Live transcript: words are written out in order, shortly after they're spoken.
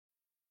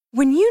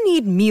When you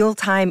need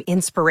mealtime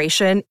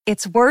inspiration,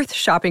 it's worth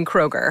shopping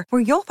Kroger,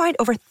 where you'll find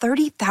over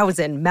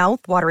 30,000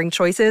 mouth-watering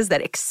choices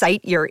that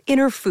excite your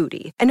inner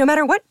foodie. And no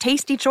matter what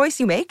tasty choice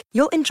you make,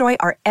 you'll enjoy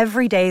our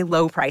everyday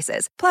low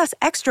prices, plus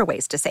extra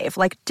ways to save,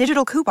 like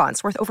digital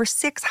coupons worth over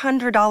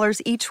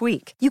 $600 each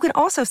week. You can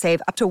also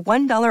save up to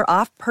 $1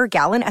 off per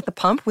gallon at the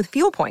pump with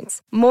fuel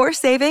points. More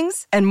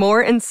savings and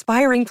more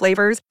inspiring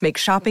flavors make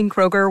shopping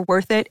Kroger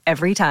worth it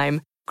every time.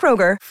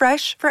 Kroger,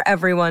 fresh for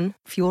everyone.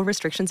 Fuel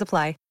restrictions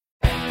apply.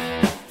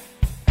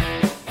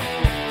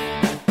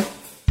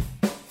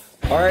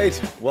 All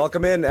right,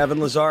 welcome in, Evan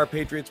Lazar,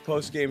 Patriots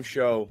postgame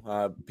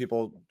show.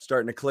 People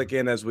starting to click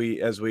in as we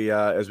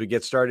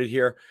get started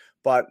here,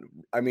 but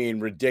I mean,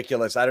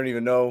 ridiculous. I don't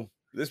even know.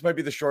 This might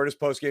be the shortest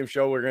postgame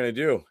show we're going to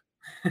do.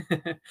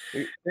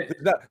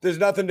 There's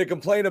nothing to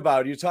complain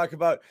about. You talk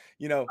about,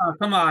 Oh,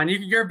 come on,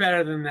 you're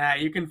better than that.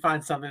 You can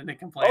find something to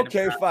complain about.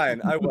 Okay,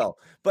 fine, I will.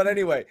 But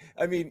anyway,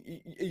 I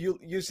mean,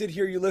 you sit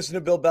here, you listen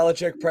to Bill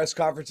Belichick press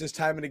conferences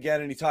time and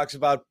again, and he talks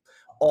about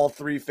all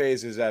three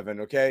phases, Evan,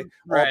 okay?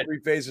 Right. All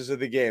three phases of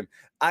the game.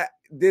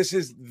 This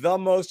is the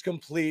most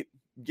complete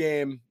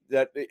game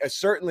that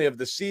certainly of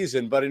the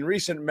season, but in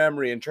recent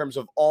memory in terms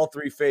of all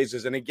three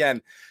phases. And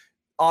again,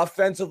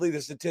 offensively,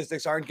 the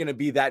statistics aren't going to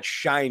be that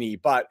shiny,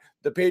 but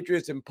the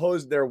Patriots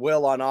imposed their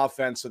will on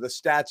offense. So the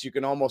stats, you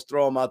can almost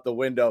throw them out the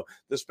window.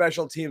 The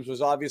special teams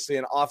was obviously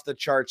an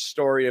off-the-charts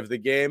story of the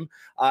game,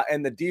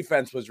 and the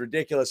defense was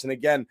ridiculous. And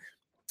again,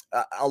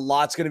 a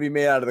lot's going to be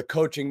made out of the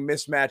coaching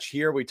mismatch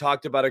here. We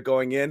talked about it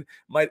going in.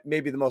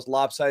 Maybe the most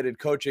lopsided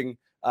coaching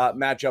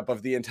matchup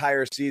of the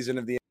entire season,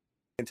 of the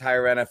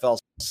entire NFL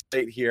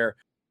slate here.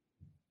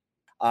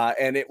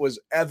 And it was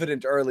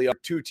evident early on,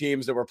 two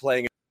teams that were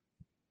playing.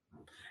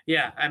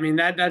 Yeah, I mean,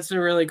 that's a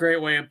really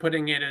great way of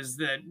putting it, is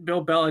that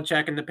Bill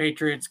Belichick and the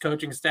Patriots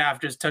coaching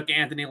staff just took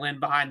Anthony Lynn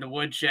behind the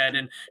woodshed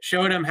and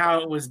showed him how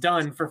it was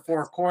done for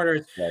 4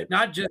 quarters, right.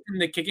 Not just in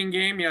the kicking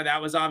game.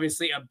 That was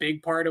obviously a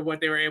big part of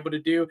what they were able to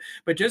do,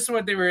 but just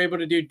what they were able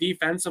to do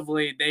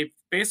defensively. They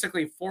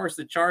basically forced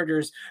the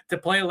Chargers to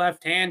play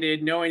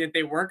left-handed, knowing that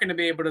they weren't going to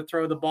be able to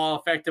throw the ball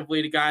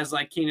effectively to guys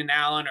like Keenan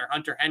Allen or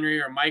Hunter Henry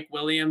or Mike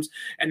Williams.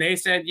 And they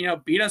said,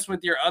 beat us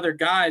with your other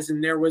guys.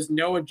 And there was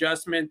no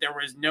adjustment. There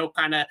was no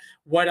kind of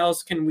what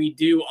else can we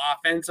do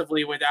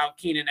offensively without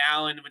Keenan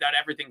Allen, without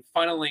everything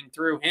funneling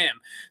through him.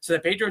 So the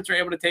Patriots were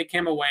able to take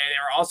him away. They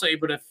were also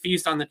able to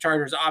feast on the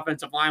Chargers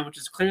offensive line, which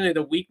is clearly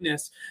the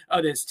weakness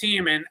of this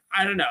team. And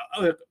I don't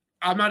know.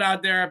 I'm not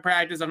out there at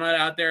practice. I'm not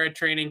out there at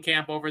training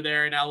camp over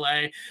there in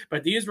LA,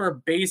 but these were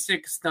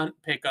basic stunt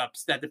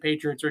pickups that the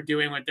Patriots were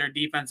doing with their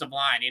defensive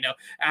line.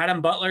 Adam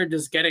Butler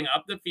just getting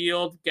up the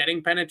field,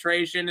 getting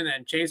penetration, and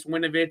then Chase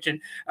Winovich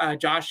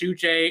and Josh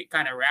Uche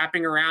kind of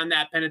wrapping around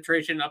that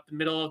penetration up the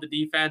middle of the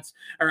defense,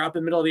 or up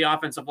the middle of the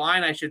offensive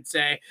line, I should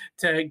say,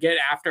 to get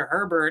after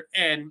Herbert.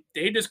 And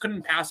they just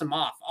couldn't pass him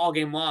off all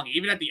game long.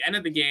 Even at the end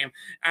of the game,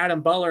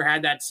 Adam Butler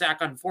had that sack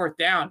on 4th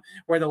down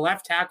where the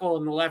left tackle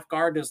and the left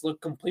guard just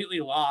looked completely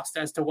lost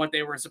as to what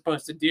they were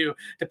supposed to do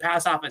to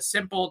pass off a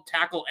simple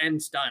tackle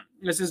and stunt.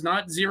 This is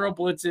not zero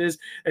blitzes.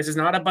 This is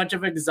not a bunch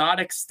of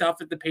exotic stuff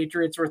that the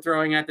Patriots were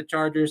throwing at the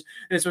Chargers.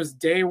 This was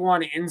day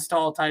one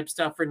install type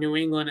stuff for New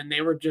England, and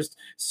they were just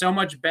so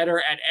much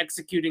better at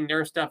executing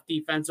their stuff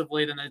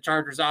defensively than the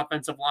Chargers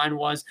offensive line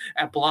was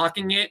at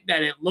blocking it,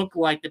 that it looked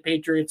like the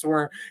Patriots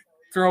were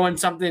throwing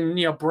something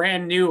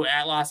brand new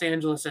at Los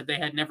Angeles that they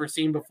had never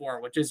seen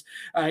before, which is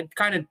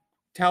kind of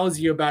tells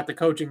you about the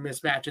coaching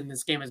mismatch in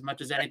this game as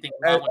much as anything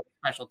wrong with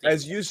special teams.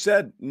 As you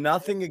said,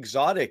 nothing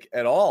exotic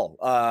at all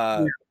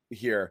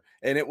here.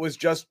 And it was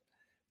just,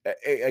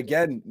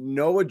 again,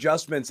 no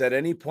adjustments at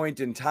any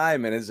point in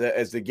time. And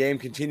as the game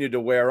continued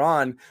to wear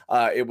on,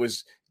 it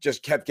was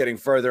just kept getting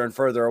further and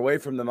further away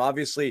from them.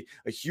 Obviously,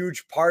 a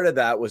huge part of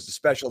that was the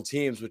special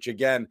teams, which,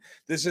 again,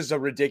 this is a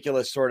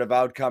ridiculous sort of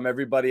outcome.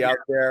 Everybody out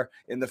there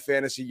in the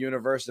fantasy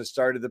universe that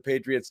started the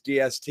Patriots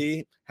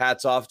DST,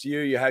 hats off to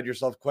you. You had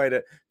yourself quite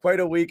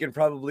a week, and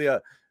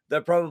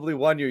that probably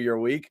won you your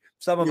week.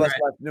 Some of us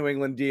left New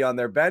England D on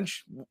their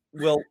bench.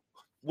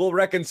 We'll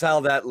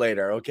reconcile that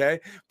later,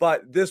 okay?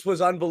 But this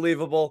was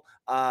unbelievable,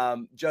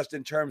 just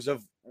in terms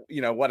of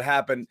what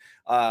happened.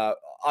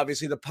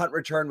 Obviously, the punt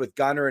return with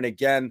Gunner, and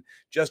again,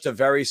 just a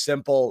very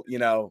simple,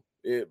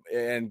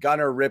 and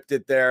Gunner ripped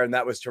it there, and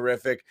that was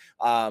terrific.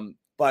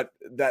 But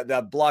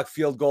that block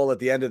field goal at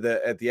the end of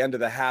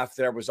the half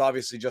there was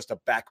obviously just a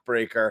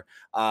backbreaker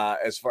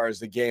as far as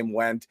the game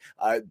went.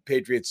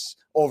 Patriots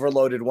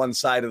overloaded one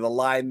side of the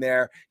line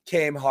there,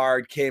 came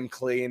hard, came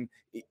clean,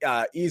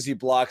 easy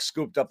block,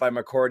 scooped up by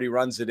McCourty,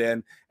 runs it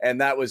in, and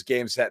that was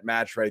game, set,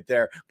 match right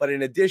there. But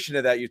in addition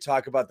to that, you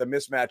talk about the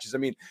mismatches. I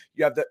mean,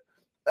 you have the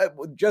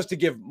just to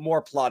give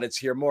more plaudits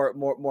here,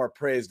 more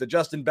praise. The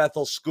Justin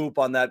Bethel scoop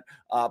on that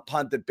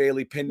punt that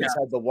Bailey pinned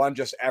inside the one,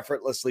 just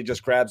effortlessly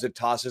just grabs it,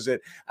 tosses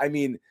it. I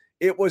mean,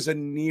 it was a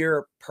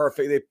near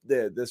perfect.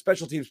 The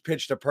special teams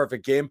pitched a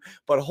perfect game,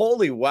 but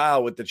holy wow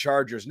with the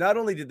Chargers. Not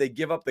only did they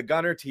give up the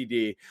gunner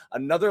TD,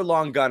 another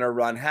long gunner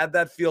run, had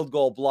that field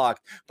goal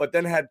blocked, but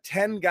then had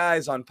 10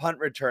 guys on punt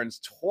returns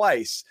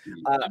twice.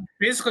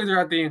 Basically,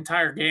 throughout the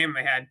entire game,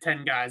 they had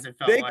 10 guys. It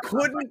felt they like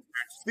couldn't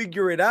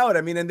figure it out.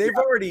 I mean, and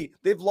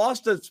they've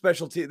lost a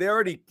special team. They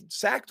already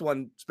sacked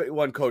one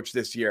coach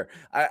this year.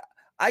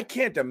 I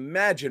can't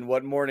imagine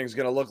what morning's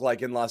going to look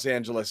like in Los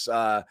Angeles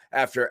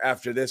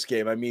after this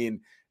game. I mean,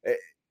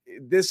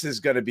 this is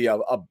going to be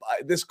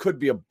this could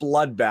be a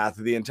bloodbath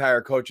of the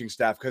entire coaching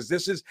staff, because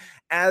this is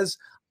as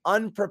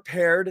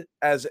unprepared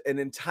as an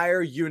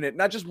entire unit,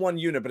 not just one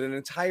unit, but an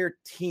entire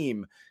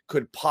team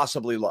could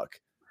possibly look.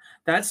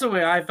 That's the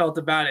way I felt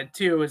about it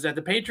too, is that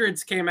the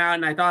Patriots came out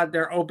and I thought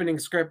their opening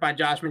script by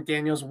Josh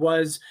McDaniels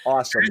was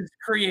awesome, as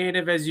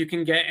creative as you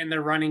can get in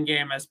the running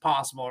game as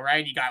possible,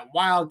 right? You got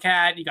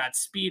Wildcat, you got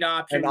speed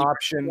option,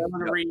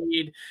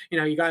 read,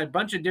 you got a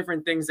bunch of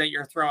different things that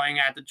you're throwing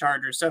at the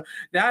Chargers. So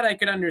that I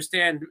could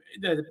understand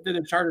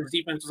the Chargers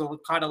defense was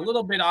caught a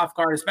little bit off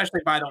guard,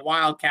 especially by the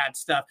Wildcat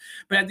stuff.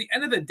 But at the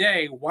end of the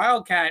day,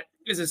 Wildcat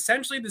is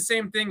essentially the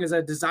same thing as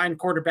a design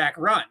quarterback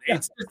run.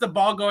 It's just the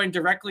ball going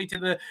directly to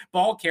the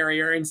ball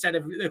carrier instead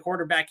of the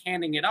quarterback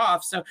handing it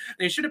off. So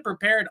they should have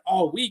prepared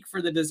all week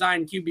for the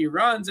design QB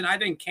runs. And I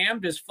think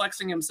Cam just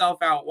flexing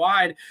himself out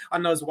wide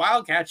on those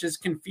Wildcats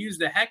just confused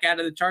the heck out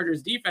of the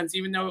Chargers defense,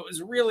 even though it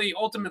was really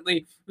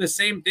ultimately the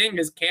same thing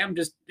as Cam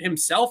just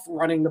himself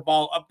running the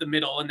ball up the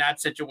middle in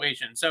that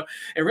situation. So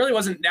it really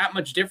wasn't that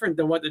much different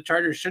than what the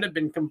Chargers should have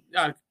been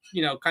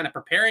kind of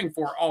preparing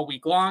for all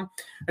week long.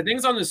 The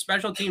things on the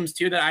special teams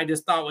too that I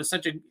just thought was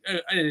such an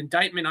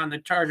indictment on the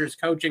Chargers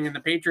coaching, and the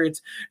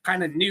Patriots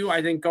kind of knew,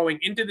 I think, going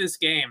into this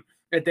game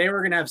that they were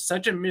going to have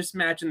such a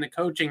mismatch in the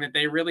coaching that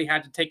they really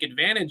had to take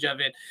advantage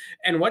of it.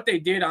 And what they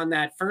did on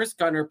that first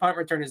gunner punt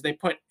return is they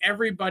put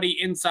everybody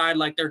inside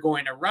like they're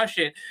going to rush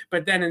it,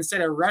 but then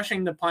instead of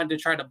rushing the punt to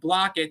try to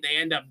block it, they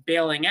end up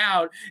bailing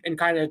out and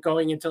kind of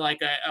going into like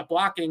a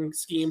blocking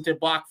scheme to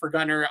block for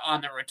gunner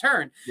on the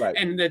return. Right.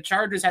 And the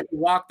Chargers had to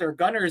walk their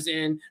gunners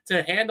in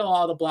to handle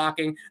all the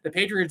blocking. The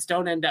Patriots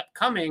don't end up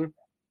coming.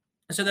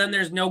 So then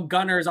there's no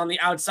gunners on the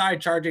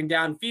outside charging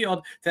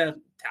downfield to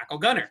tackle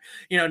gunner,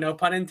 no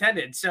pun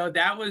intended. So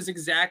that was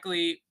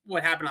exactly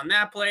what happened on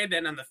that play.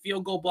 Then on the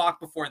field goal block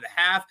before the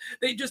half,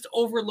 they just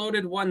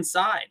overloaded one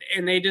side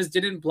and they just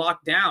didn't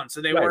block down.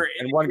 So they were,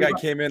 and one guy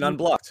came in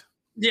unblocked.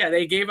 Yeah,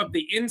 they gave up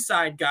the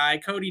inside guy,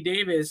 Cody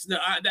Davis.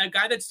 That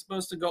guy that's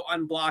supposed to go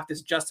unblocked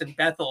is Justin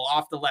Bethel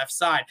off the left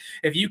side.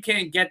 If you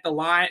can't get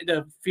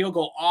the field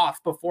goal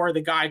off before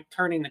the guy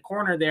turning the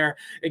corner there,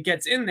 it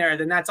gets in there,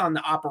 then that's on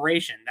the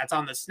operation. That's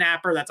on the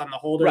snapper. That's on the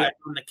holder. Right.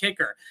 That's on the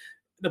kicker.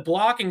 The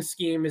blocking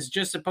scheme is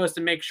just supposed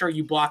to make sure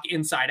you block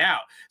inside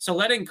out. So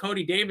letting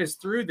Cody Davis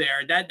through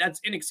there, that's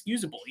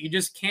inexcusable. You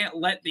just can't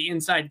let the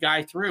inside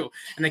guy through.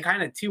 And they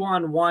kind of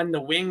 2-on-1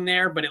 the wing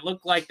there, but it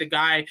looked like the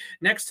guy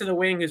next to the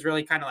wing is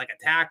really kind of like a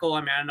tackle.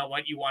 I mean, I don't know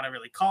what you want to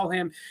really call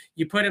him.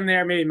 You put him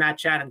there. Maybe Matt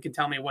Chatham can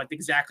tell me what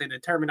exactly the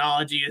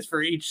terminology is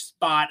for each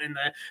spot in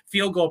the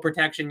field goal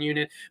protection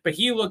unit. But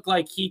he looked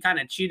like he kind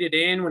of cheated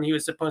in when he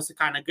was supposed to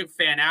kind of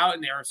fan out,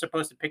 and they were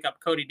supposed to pick up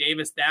Cody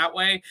Davis that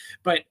way.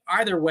 But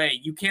either way,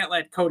 you can't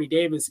let Cody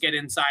Davis get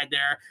inside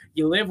there.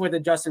 You live with a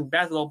Justin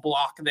Bethel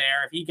block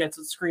there. If he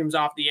screams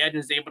off the edge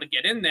and is able to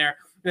get in there,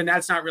 then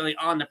that's not really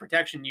on the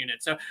protection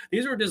unit. So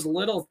these were just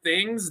little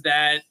things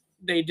that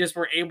they just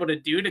were able to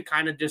do to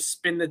kind of just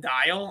spin the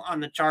dial on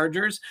the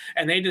Chargers.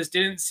 And they just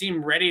didn't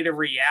seem ready to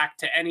react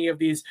to any of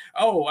these.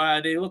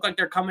 They look like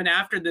they're coming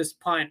after this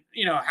punt.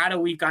 How do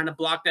we kind of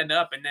block that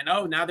up? And then,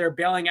 now they're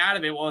bailing out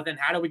of it. Well, then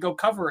how do we go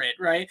cover it?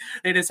 Right.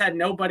 They just had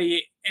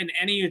nobody in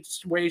any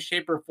way,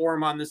 shape, or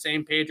form on the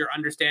same page or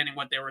understanding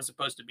what they were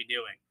supposed to be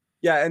doing.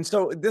 Yeah. And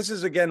so this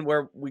is, again,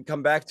 where we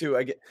come back to,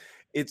 again,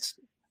 it's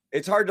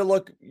hard to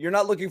look. You're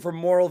not looking for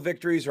moral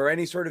victories or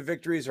any sort of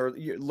victories, or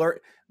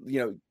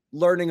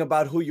learning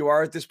about who you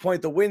are at this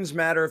point. The wins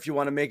matter if you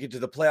want to make it to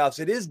the playoffs.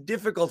 It is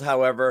difficult,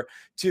 however,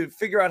 to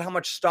figure out how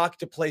much stock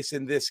to place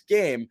in this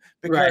game,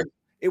 because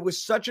it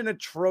was such an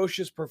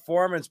atrocious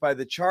performance by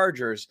the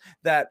Chargers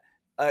that,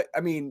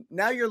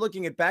 now you're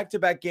looking at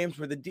back-to-back games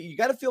where you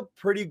got to feel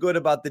pretty good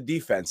about the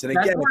defense. And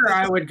again, that's where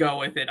I would go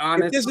with it,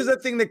 honestly. If this is a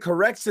thing that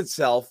corrects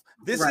itself,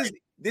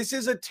 this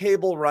is a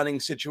table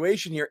running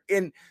situation here.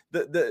 In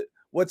the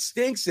what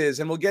stinks is,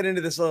 and we'll get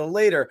into this a little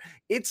later,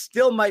 it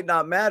still might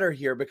not matter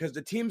here because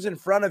the teams in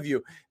front of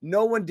you,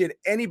 no one did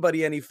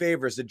anybody any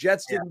favors. The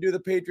Jets didn't do the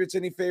Patriots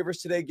any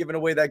favors today, giving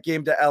away that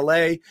game to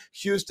LA.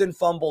 Houston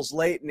fumbles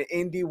late and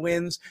Indy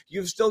wins.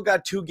 You've still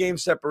got 2 game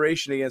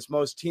separation against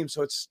most teams.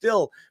 So it's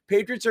still,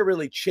 Patriots are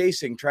really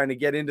chasing, trying to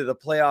get into the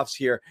playoffs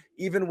here,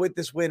 even with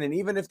this win. And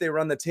even if they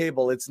run the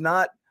table, it's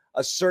not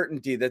a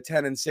certainty that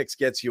 10-6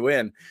 gets you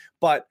in.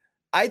 But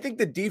I think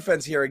the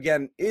defense here,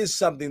 again, is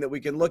something that we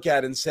can look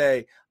at and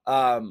say,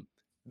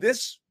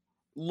 this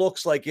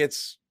looks like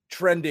it's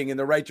trending in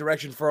the right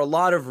direction for a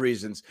lot of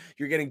reasons.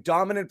 You're getting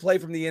dominant play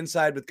from the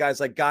inside with guys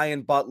like Guy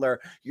and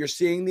Butler. You're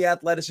seeing the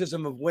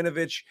athleticism of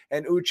Winovich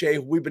and Uche.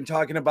 We've been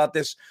talking about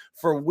this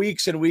for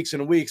weeks and weeks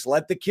and weeks.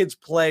 Let the kids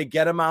play,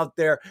 get them out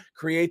there,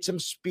 create some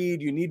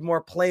speed. You need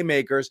more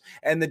playmakers.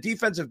 And the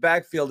defensive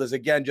backfield is,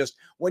 again, just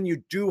when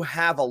you do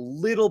have a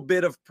little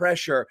bit of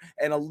pressure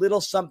and a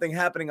little something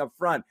happening up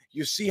front,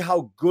 you see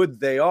how good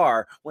they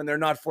are when they're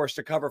not forced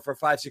to cover for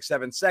 5, 6,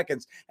 7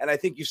 seconds. And I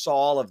think you saw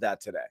all of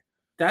that today.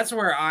 That's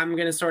where I'm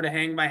going to sort of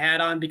hang my hat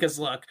on, because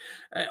look,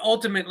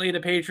 ultimately the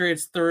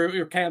Patriots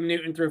Cam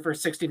Newton threw for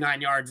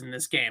 69 yards in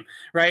this game,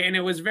 right? And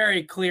it was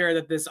very clear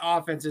that this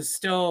offense is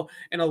still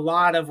in a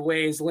lot of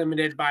ways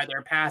limited by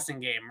their passing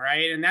game,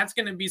 right? And that's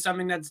going to be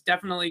something that's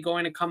definitely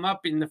going to come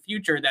up in the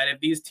future, that if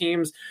these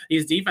teams,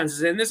 these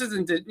defenses, and this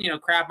isn't to,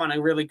 crap on a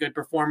really good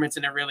performance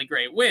and a really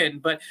great win,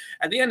 but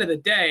at the end of the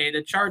day,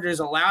 the Chargers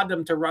allowed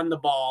them to run the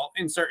ball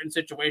in certain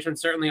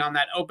situations, certainly on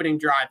that opening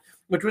drive,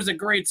 which was a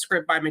great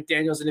script by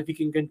McDaniels. And if you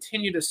can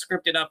continue to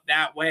script it up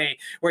that way,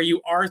 where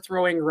you are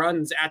throwing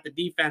runs at the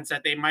defense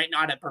that they might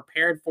not have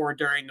prepared for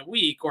during the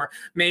week, or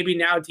maybe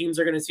now teams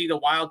are going to see the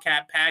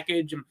Wildcat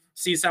package and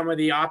see some of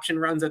the option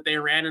runs that they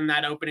ran in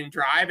that opening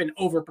drive and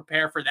over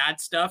prepare for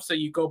that stuff. So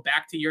you go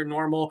back to your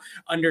normal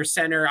under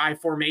center I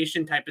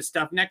formation type of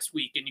stuff next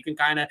week, and you can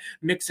kind of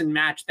mix and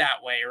match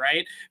that way,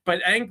 right?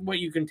 But I think what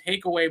you can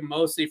take away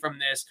mostly from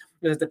this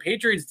is the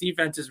Patriots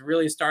defense is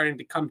really starting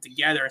to come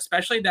together,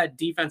 especially that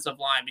defensive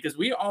line, because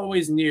we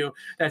always knew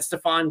that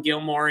Stephon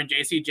Gilmore and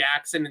JC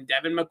Jackson and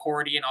Devin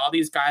McCourty and all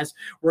these guys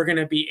were going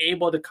to be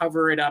able to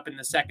cover it up in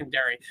the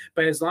secondary.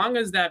 But as long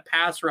as that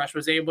pass rush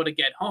was able to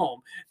get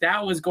home,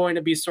 that was going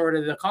to be sort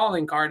of the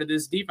calling card of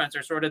this defense,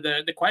 or sort of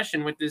the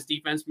question with this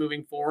defense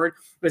moving forward,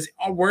 was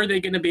were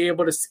they going to be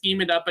able to scheme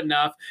it up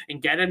enough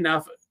and get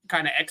enough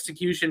kind of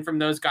execution from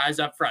those guys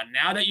up front?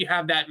 Now that you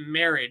have that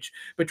marriage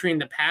between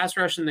the pass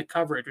rush and the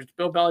coverage, which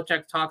Bill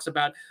Belichick talks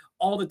about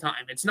all the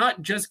time, it's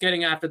not just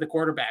getting after the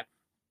quarterback.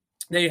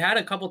 They had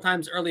a couple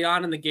times early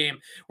on in the game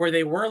where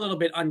they were a little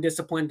bit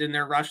undisciplined in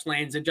their rush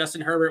lanes, and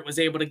Justin Herbert was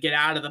able to get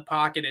out of the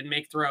pocket and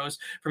make throws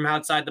from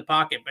outside the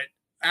pocket. But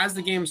as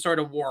the game sort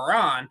of wore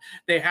on,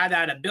 they had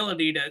that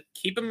ability to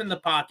keep him in the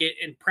pocket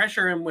and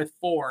pressure him with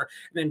 4, and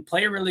then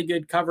play really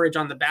good coverage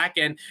on the back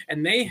end.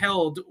 And they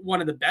held one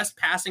of the best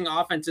passing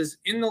offenses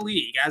in the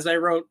league. As I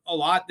wrote a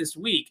lot this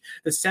week,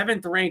 the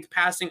 7th ranked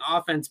passing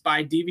offense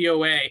by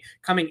DVOA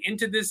coming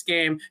into this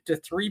game to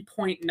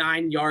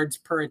 3.9 yards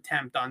per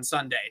attempt on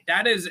Sunday.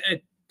 That is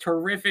a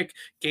terrific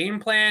game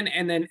plan,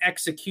 and then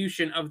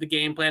execution of the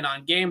game plan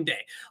on game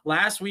day.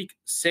 Last week,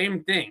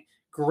 same thing.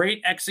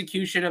 Great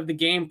execution of the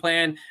game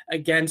plan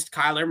against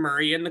Kyler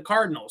Murray and the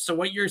Cardinals. So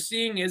what you're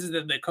seeing is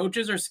that the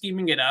coaches are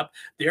scheming it up.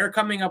 They're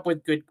coming up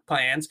with good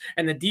plans,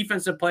 and the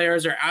defensive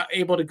players are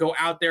able to go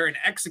out there and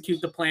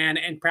execute the plan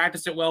and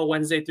practice it well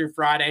Wednesday through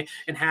Friday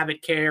and have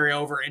it carry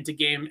over into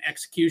game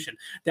execution.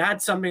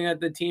 That's something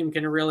that the team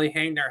can really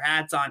hang their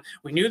hats on.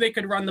 We knew they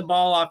could run the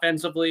ball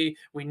offensively.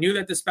 We knew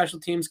that the special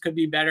teams could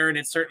be better, and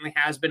it certainly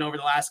has been over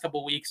the last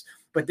couple of weeks.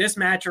 But this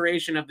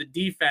maturation of the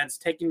defense,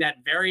 taking that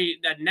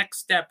next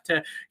step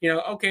to,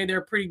 okay, they're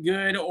pretty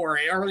good, or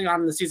early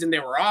on in the season they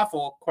were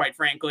awful, quite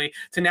frankly,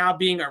 to now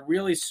being a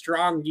really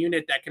strong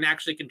unit that can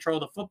actually control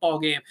the football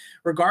game,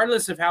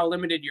 regardless of how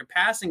limited your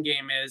passing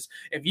game is.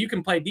 If you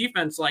can play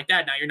defense like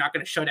that, now you're not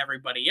going to shut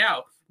everybody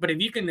out. But if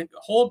you can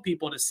hold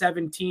people to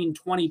 17,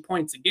 20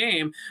 points a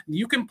game,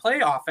 you can play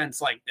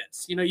offense like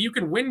this. You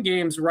can win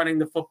games running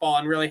the football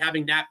and really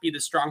having that be the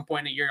strong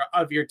point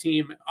of your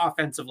team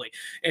offensively.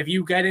 If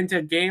you get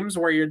into games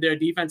where their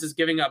defense is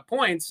giving up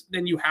points,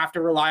 then you have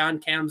to rely on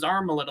Cam's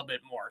arm a little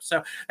bit more.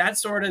 So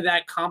that's sort of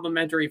that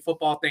complementary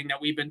football thing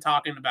that we've been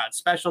talking about.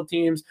 Special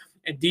teams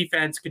and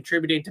defense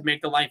contributing to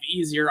make the life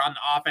easier on the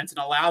offense and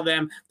allow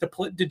them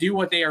to do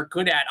what they are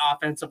good at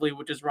offensively,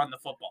 which is run the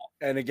football.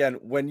 And again,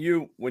 when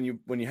you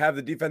have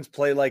the defense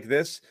play like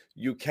this,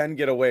 you can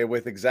get away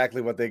with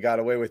exactly what they got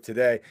away with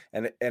today.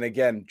 And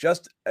again,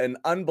 just an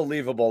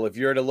unbelievable, if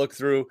you're to look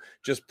through,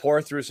 just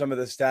pour through some of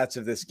the stats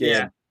of this game.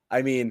 Yeah.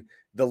 I mean,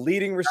 the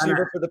leading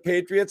receiver for the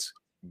Patriots,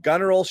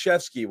 Gunnar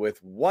Olszewski,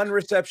 with 1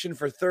 reception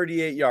for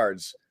 38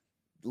 yards.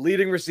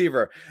 Leading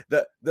receiver.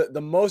 The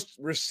most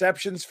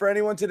receptions for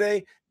anyone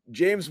today,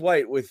 James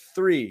White with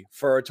 3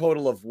 for a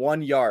total of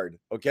 1 yard.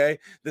 Okay.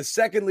 The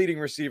second leading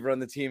receiver on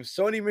the team,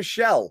 Sony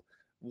Michel,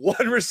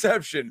 1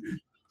 reception,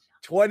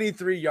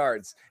 23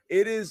 yards.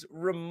 It is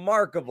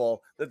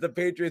remarkable that the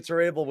Patriots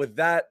are able, with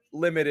that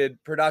limited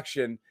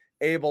production,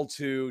 able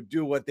to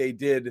do what they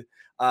did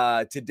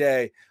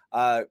today.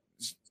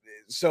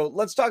 So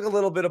let's talk a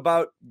little bit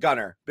about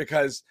Gunnar,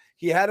 because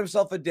he had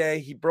himself a day.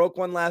 He broke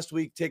one last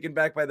week, taken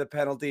back by the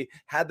penalty,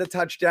 had the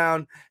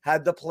touchdown,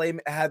 had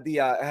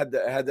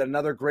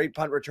another great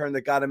punt return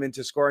that got him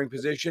into scoring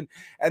position.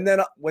 And then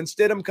when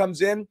Stidham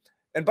comes in,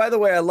 and by the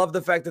way, I love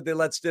the fact that they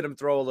let Stidham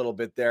throw a little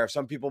bit there.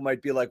 Some people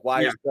might be like,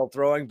 why is Bill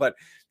throwing? But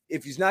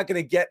if he's not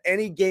going to get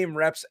any game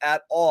reps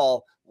at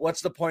all,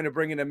 what's the point of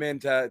bringing him in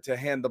to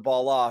hand the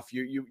ball off?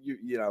 You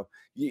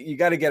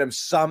got to get him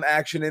some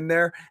action in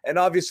there. And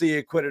obviously he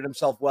acquitted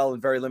himself well in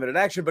very limited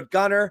action, but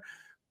Gunner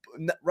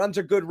runs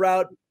a good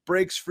route,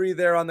 breaks free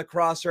there on the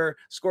crosser,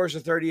 scores a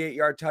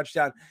 38-yard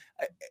touchdown.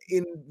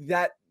 In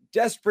that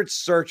desperate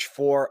search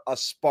for a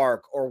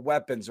spark or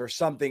weapons or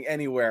something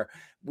anywhere,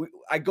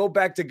 I go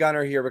back to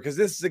Gunner here because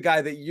this is a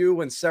guy that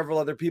you and several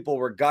other people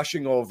were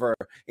gushing over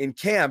in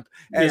camp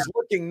as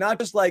looking not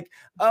just like,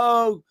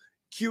 oh,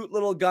 cute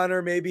little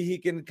Gunner, maybe he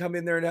can come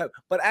in there and have,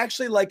 but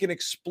actually like an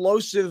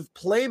explosive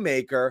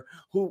playmaker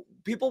who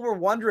people were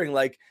wondering,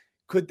 like,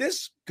 could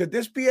this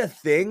be a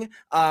thing?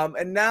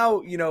 And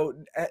now,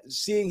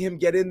 seeing him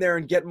get in there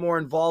and get more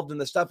involved in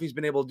the stuff he's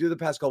been able to do the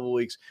past couple of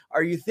weeks,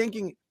 are you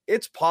thinking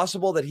it's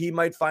possible that he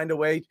might find a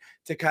way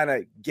to kind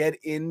of get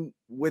in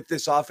with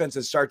this offense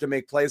and start to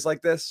make plays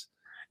like this?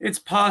 It's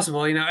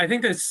possible. I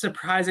think the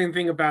surprising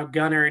thing about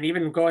Gunner, and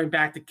even going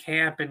back to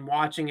camp and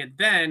watching it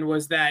then,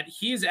 was that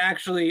he's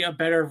actually a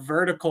better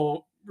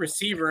vertical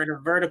receiver and a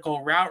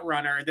vertical route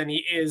runner than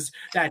he is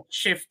that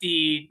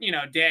shifty,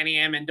 Danny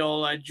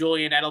Amendola,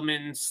 Julian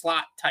Edelman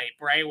slot type,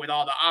 right? With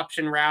all the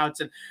option routes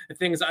and the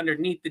things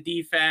underneath the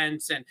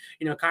defense and,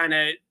 kind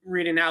of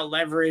reading out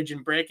leverage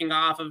and breaking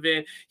off of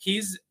it.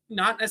 He's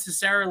not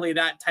necessarily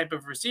that type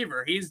of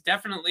receiver. He's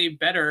definitely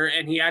better,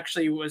 and he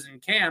actually was in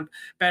camp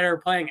better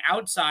playing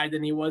outside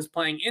than he was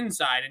playing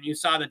inside. And you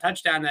saw the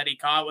touchdown that he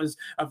caught was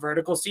a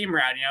vertical seam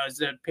route. It was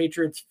the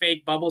Patriots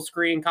fake bubble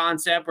screen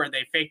concept where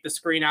they fake the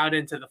screen out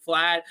into the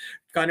flat.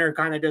 Gunner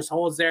kind of just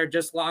holds there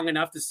just long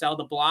enough to sell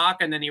the block,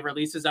 and then he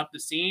releases up the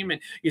seam,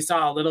 and you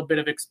saw a little bit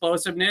of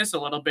explosiveness, a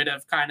little bit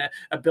of kind of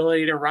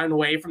ability to run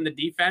away from the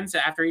defense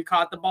after he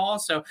caught the ball.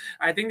 So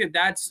I think that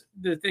that's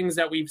the things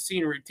that we've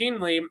seen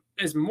routinely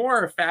is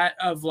more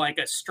of like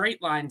a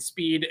straight line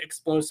speed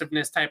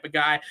explosiveness type of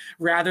guy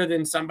rather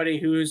than somebody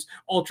who's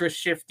ultra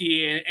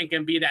shifty and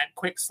can be that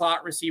quick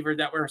slot receiver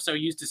that we're so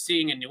used to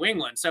seeing in New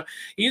England. So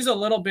he's a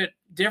little bit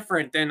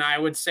different than I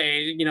would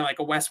say, like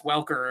a Wes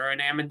Welker or an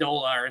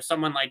Amendola or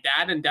someone like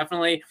that, and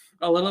definitely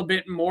a little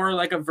bit more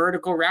like a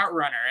vertical route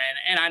runner.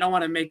 And I don't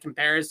want to make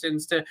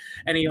comparisons to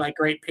any like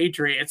great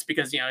Patriots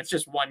because, it's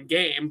just one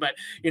game, but,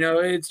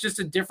 it's just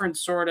a different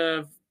sort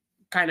of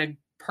kind of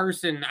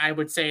person, I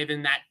would say,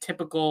 than that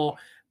typical,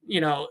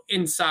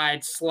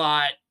 inside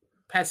slot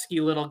pesky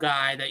little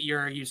guy that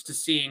you're used to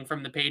seeing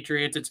from the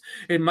Patriots. It's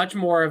much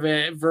more of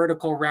a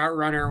vertical route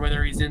runner,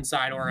 whether he's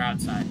inside or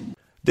outside.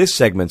 This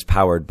segment's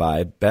powered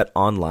by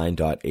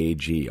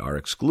betonline.ag, our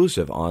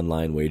exclusive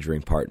online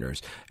wagering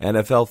partners.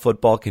 NFL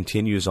football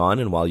continues on,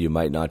 and while you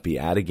might not be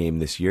at a game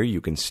this year, you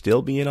can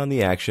still be in on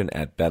the action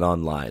at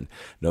BetOnline.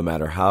 No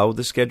matter how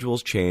the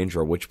schedules change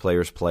or which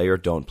players play or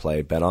don't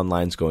play,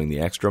 BetOnline's going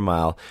the extra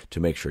mile to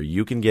make sure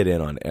you can get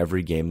in on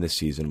every game this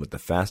season with the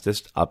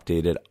fastest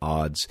updated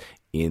odds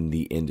in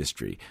the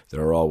industry.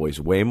 There are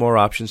always way more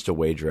options to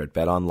wager at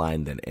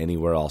BetOnline than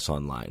anywhere else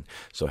online.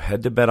 So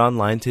head to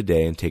BetOnline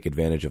today and take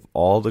advantage of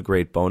all the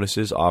great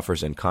bonuses,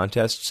 offers, and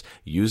contests.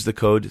 Use the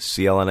code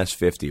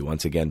CLNS50.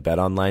 Once again,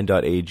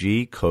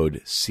 betonline.ag,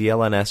 code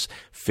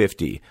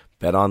CLNS50.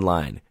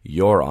 BetOnline,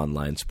 your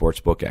online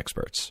sportsbook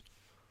experts.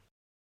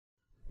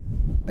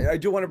 I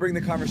do want to bring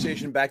the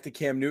conversation back to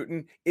Cam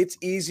Newton. It's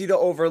easy to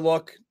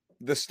overlook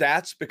the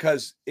stats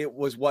because it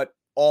was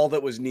all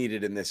that was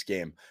needed in this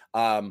game.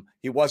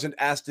 He wasn't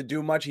asked to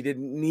do much. He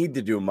didn't need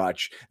to do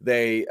much.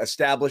 They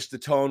established the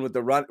tone with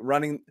the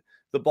running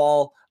the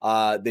ball.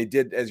 They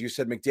did, as you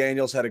said,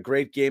 McDaniels had a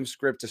great game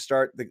script to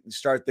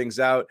start things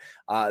out.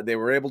 They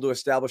were able to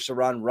establish the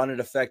run it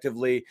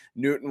effectively.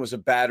 Newton was a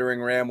battering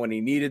ram when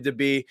he needed to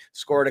be,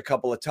 scored a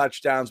couple of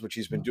touchdowns, which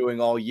he's been doing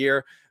all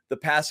year. The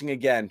passing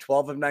again,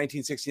 12 of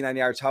 19, 69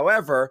 yards.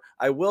 However,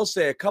 I will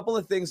say a couple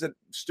of things that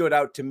stood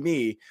out to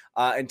me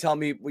and tell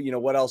me,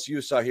 what else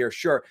you saw here.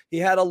 Sure, he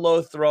had a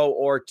low throw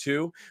or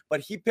two, but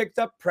he picked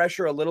up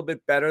pressure a little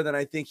bit better than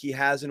I think he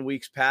has in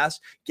weeks past,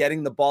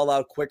 getting the ball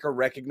out quicker,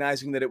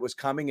 recognizing that it was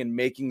coming and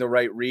making the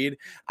right read.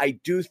 I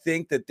do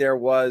think that there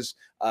was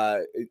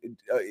the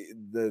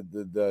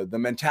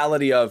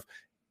mentality of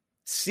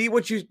see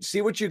what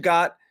you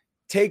got,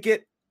 take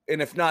it,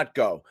 and if not,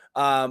 go,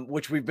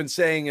 which we've been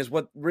saying is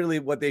what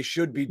they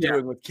should be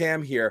doing with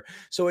Cam here.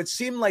 So it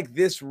seemed like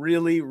this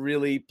really,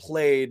 really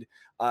played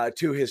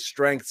to his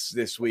strengths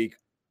this week.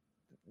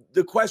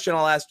 The question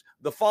I'll ask,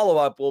 the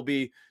follow-up will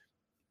be,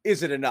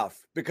 is it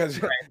enough?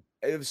 Because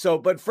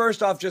but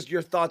first off, just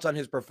your thoughts on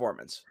his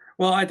performance.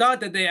 Well, I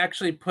thought that they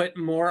actually put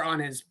more on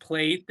his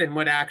plate than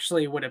what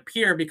actually would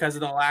appear because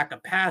of the lack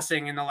of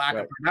passing and the lack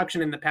of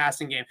production in the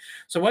passing game.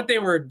 So what they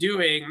were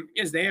doing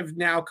is they have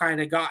now kind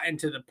of gotten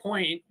to the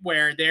point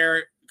where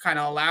they're kind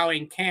of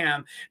allowing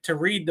Cam to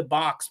read the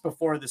box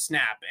before the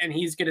snap. And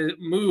he's going to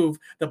move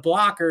the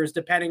blockers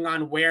depending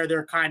on where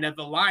they're kind of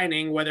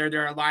aligning, whether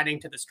they're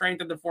aligning to the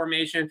strength of the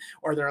formation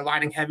or they're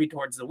aligning heavy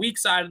towards the weak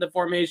side of the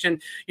formation.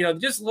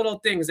 Just little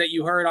things that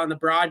you heard on the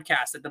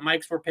broadcast that the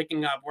mics were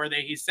picking up where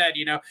he said,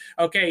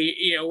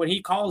 okay, when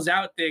he calls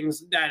out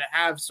things that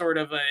have sort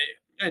of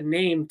a a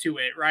name to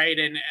it, right?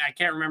 And I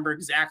can't remember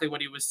exactly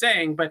what he was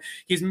saying, but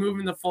he's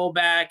moving the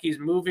fullback, he's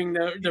moving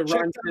the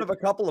run of a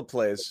couple of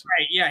plays.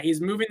 Right, yeah,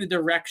 he's moving the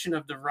direction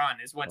of the run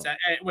is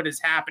what is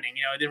happening.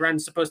 The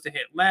run's supposed to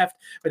hit left,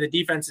 but the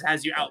defense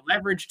has you out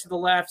leveraged to the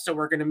left, so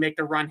we're going to make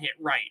the run hit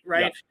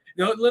right.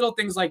 Little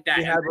things like that.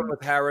 He had one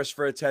with Harris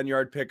for a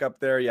 10-yard pickup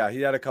there. Yeah,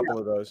 he had a couple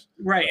of those.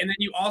 Right. And then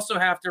you also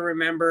have to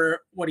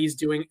remember what he's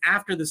doing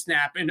after the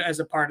snap and as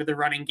a part of the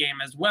running game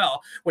as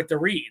well with the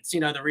reads,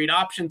 the read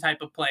option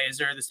type of plays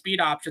or the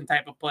speed option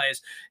type of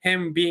plays,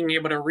 him being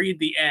able to read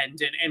the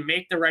end and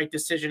make the right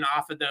decision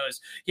off of those.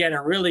 He had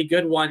a really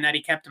good one that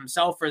he kept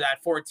himself for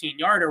that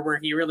 14-yarder where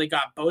he really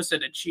got Bosa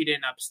to cheat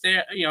in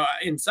upstairs,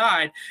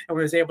 inside and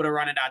was able to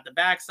run it out the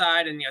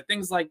backside and,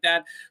 things like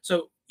that.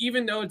 So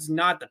even though it's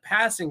not the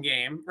passing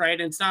game, right?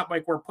 It's not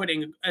like we're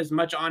putting as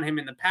much on him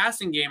in the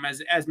passing game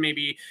as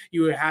maybe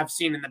you would have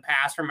seen in the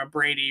past from a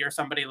Brady or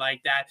somebody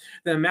like that.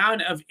 The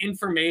amount of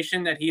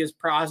information that he is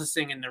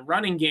processing in the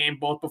running game,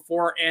 both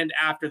before and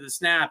after the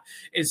snap,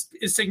 is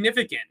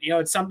significant.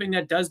 It's something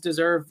that does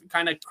deserve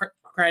kind of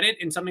credit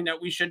and something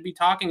that we should be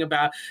talking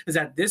about is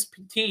that this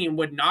team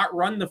would not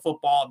run the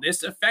football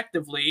this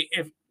effectively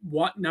if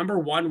number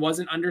one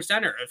wasn't under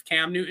center, if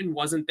Cam Newton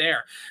wasn't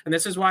there. And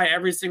this is why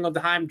every single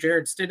time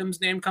Jarrett Stidham's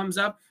name comes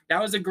up,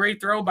 that was a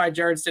great throw by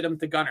Jarrett Stidham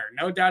to Gunner.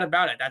 No doubt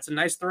about it. That's a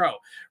nice throw,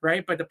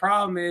 right? But the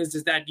problem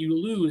is that you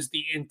lose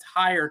the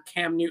entire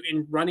Cam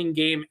Newton running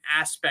game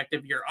aspect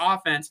of your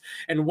offense.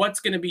 And what's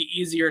going to be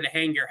easier to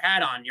hang your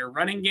hat on, your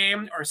running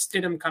game or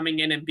Stidham coming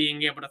in and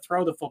being able to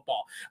throw the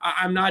football?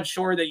 I'm not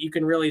sure that you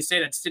can really say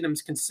that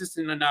Stidham's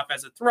consistent enough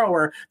as a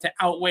thrower to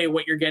outweigh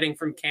what you're getting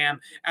from Cam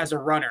as a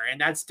runner.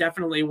 And that's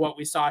definitely what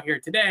we saw here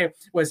today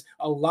was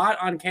a lot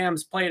on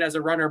Cam's plate as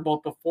a runner,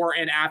 both before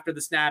and after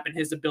the snap and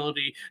his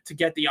ability to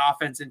get the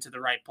offense into the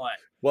right play.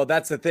 Well,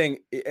 that's the thing.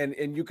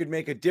 And you could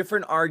make a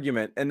different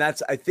argument. And I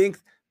think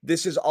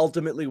this is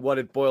ultimately what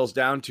it boils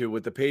down to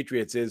with the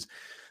Patriots is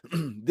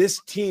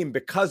this team,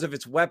 because of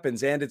its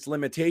weapons and its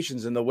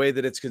limitations and the way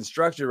that it's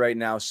constructed right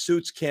now,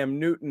 suits Cam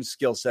Newton's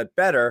skill set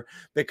better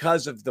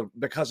because of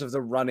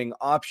the running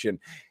option.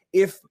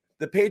 If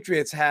the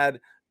Patriots had,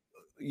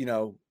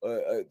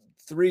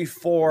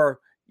 3-4,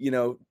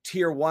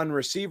 tier one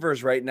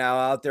receivers right now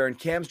out there and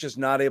Cam's just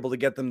not able to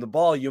get them the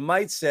ball, you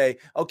might say,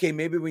 okay,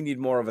 maybe we need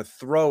more of a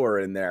thrower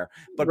in there.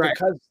 But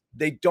because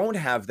they don't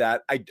have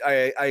that,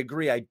 I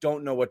agree. I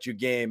don't know what you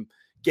gain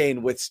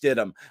with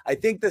Stidham. I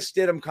think the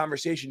Stidham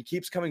conversation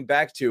keeps coming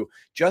back to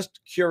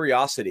just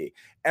curiosity.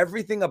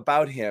 Everything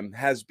about him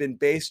has been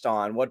based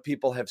on what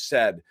people have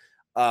said.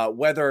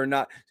 Whether or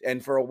not,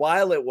 and for a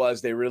while it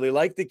was they really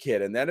like the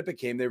kid, and then it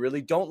became they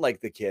really don't like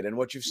the kid. And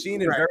what you've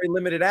seen in very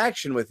limited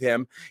action with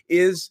him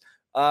is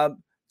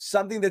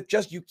something that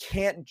just you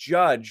can't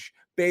judge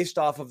based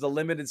off of the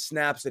limited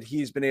snaps that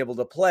he's been able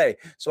to play.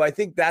 So I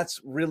think that's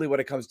really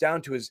what it comes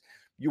down to is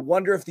you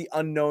wonder if the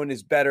unknown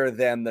is better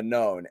than the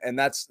known. And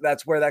that's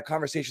where that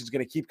conversation is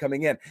going to keep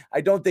coming in.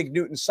 I don't think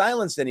Newton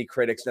silenced any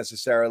critics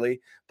necessarily,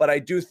 but I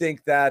do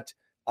think that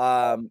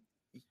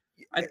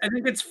I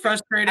think it's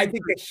frustrating. I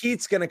think the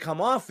heat's going to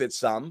come off it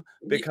some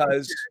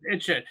because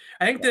it should.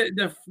 I think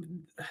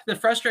the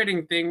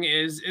frustrating thing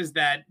is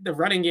that the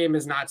running game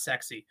is not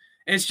sexy.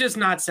 It's just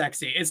not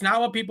sexy. It's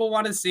not what people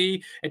want to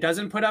see. It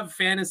doesn't put up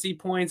fantasy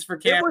points for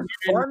Cam. It was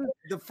fun.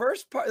 The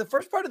first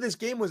part of this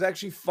game was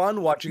actually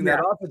fun watching that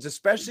offense,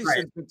 especially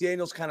since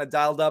McDaniels kind of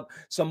dialed up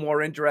some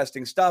more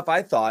interesting stuff,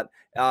 I thought.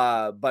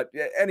 But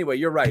anyway,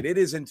 you're right. It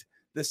isn't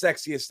the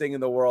sexiest thing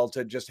in the world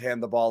to just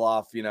hand the ball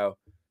off,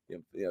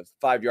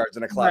 5 yards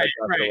in a cloud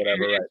or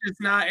whatever.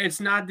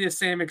 It's not the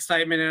same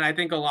excitement. And I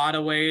think a lot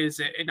of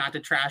ways, not to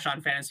trash on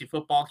fantasy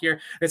football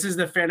here, this is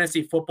the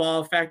fantasy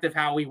football effect of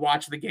how we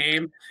watch the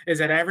game, is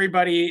that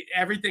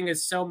everything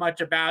is so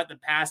much about the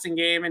passing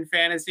game in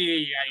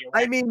fantasy.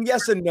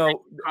 Yes and no.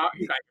 You got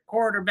your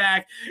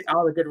quarterback,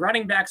 all the good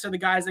running backs are the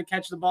guys that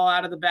catch the ball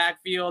out of the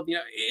backfield.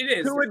 It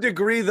is. To a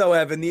degree, though,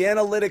 Evan, the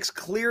analytics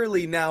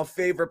clearly now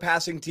favor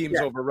passing teams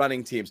over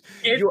running teams.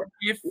 If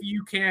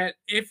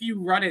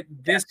you run it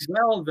this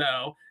well,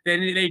 though, then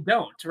they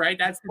don't, right?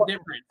 That's the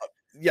difference.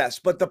 Yes,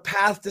 but the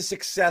path to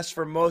success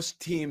for most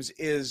teams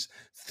is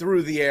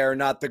through the air,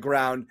 not the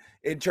ground,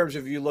 in terms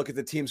of you look at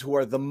the teams who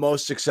are the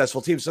most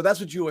successful teams. So that's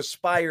what you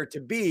aspire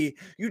to be.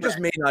 You just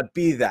may not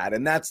be that.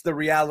 And that's the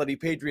reality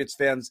Patriots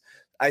fans,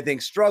 I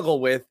think, struggle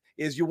with,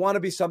 is you want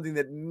to be something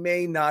that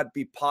may not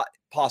be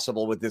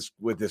possible with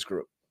this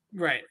group.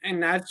 Right.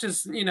 And that's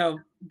just,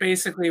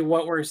 basically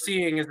what we're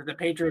seeing is that the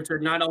Patriots are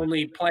not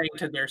only playing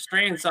to their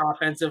strengths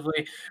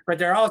offensively, but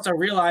they're also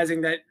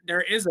realizing that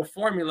there is a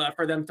formula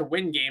for them to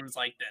win games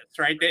like this,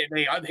 right?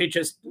 They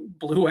just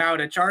blew out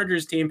a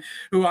Chargers team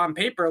who on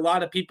paper, a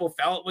lot of people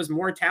felt was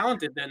more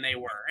talented than they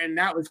were. And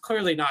that was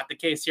clearly not the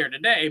case here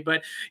today.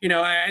 But,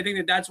 I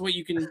think that's what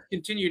you can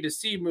continue to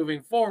see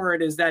moving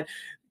forward is that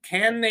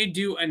can they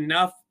do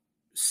enough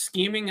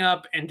scheming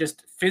up and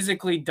just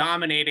physically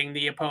dominating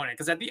the opponent.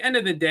 Because at the end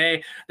of the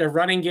day, the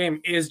running game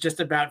is just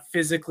about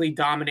physically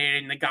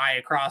dominating the guy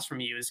across from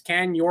you. Is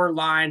can your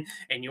line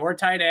and your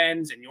tight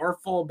ends and your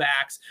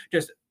fullbacks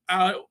just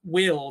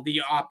will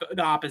the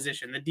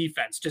opposition, the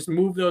defense, just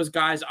move those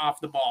guys off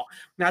the ball.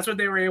 And that's what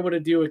they were able to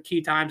do at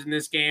key times in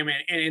this game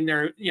and in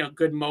their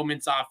good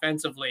moments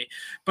offensively.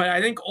 But I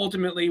think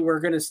ultimately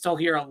we're going to still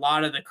hear a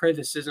lot of the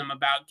criticism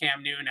about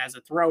Cam Newton as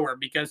a thrower,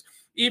 because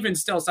even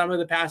still, some of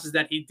the passes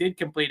that he did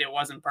complete, it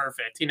wasn't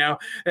perfect.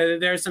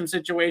 There's some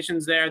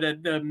situations there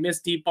that the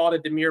missed deep ball to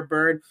Damiere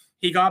Byrd,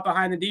 he got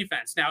behind the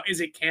defense. Now, is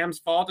it Cam's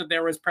fault that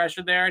there was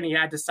pressure there and he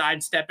had to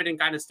sidestep it and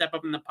kind of step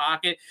up in the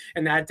pocket,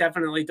 and that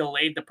definitely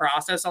delayed the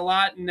process a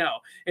lot? No,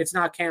 it's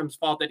not Cam's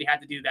fault that he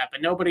had to do that,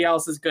 but nobody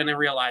else is going to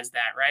realize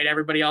that, right?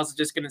 Everybody else is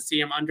just going to see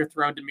him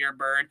underthrow Damiere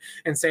Byrd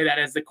and say that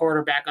as the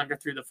quarterback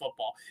underthrew the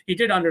football. He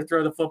did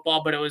underthrow the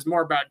football, but it was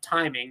more about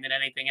timing than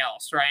anything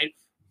else, right?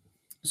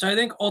 So I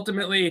think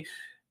ultimately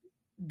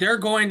they're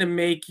going to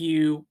make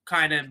you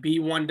kind of be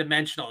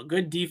one-dimensional. A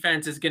good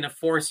defense is going to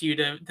force you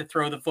to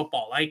throw the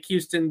football like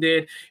Houston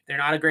did. They're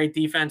not a great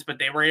defense, but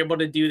they were able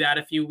to do that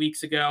a few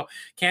weeks ago.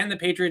 Can the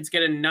Patriots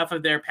get enough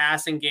of their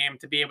passing game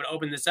to be able to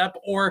open this up?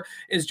 Or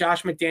is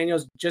Josh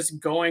McDaniels just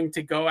going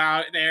to go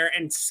out there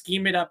and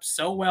scheme it up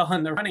so well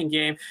in the running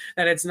game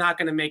that it's not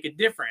going to make a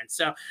difference?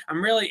 So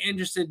I'm really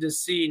interested to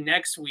see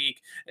next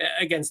week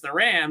against the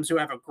Rams, who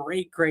have a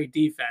great, great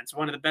defense,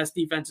 one of the best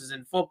defenses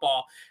in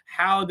football,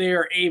 how they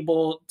are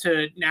able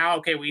to now,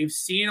 okay, we've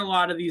seen a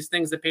lot of these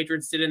things the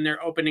Patriots did in their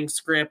opening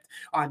script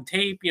on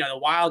tape, the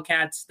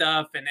Wildcat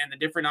stuff and the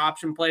different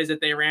option plays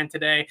that they ran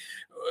today.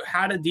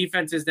 How do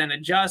defenses then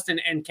adjust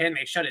and can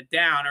they shut it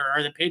down? Or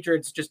are the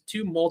Patriots just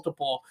too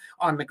multiple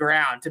on the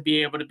ground to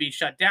be able to be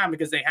shut down,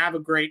 because they have a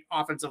great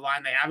offensive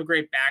line, they have a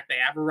great back, they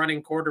have a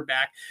running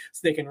quarterback, so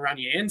they can run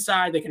you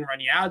inside, they can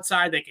run you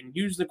outside, they can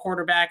use the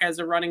quarterback as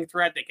a running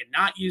threat, they can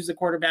not use the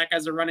quarterback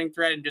as a running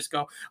threat and just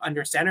go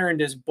under center and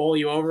just bowl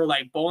you over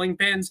like bowling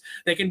pins.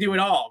 They can do it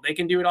all. They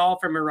can do it all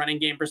from a running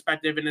game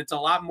perspective, and it's a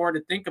lot more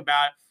to think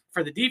about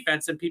for the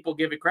defense than people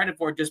give it credit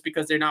for, just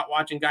because they're not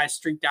watching guys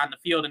streak down the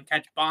field and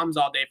catch bombs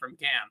all day from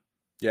Cam.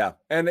 Yeah.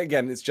 And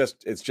again, it's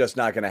just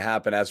not going to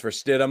happen. As for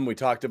Stidham, we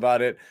talked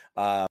about it.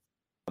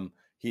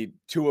 He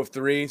 2 of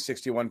 3,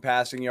 61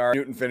 passing yards.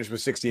 Newton finished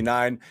with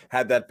 69,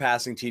 had that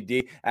passing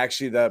TD.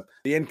 Actually, the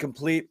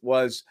incomplete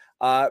was,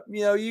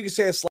 you could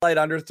say a slight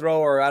underthrow,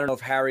 or I don't know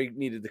if Harry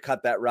needed to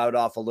cut that route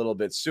off a little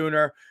bit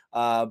sooner.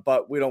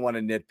 But we don't want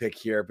to nitpick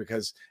here,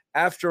 because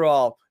after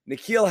all,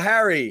 N'Keal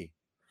Harry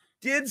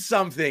did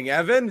something,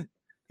 Evan.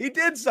 He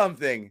did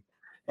something.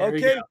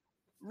 Okay.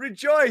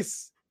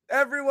 Rejoice.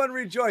 Everyone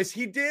rejoice.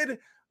 He did.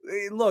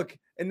 Look,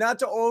 and not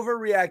to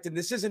overreact, and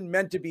this isn't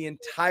meant to be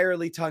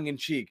entirely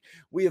tongue-in-cheek.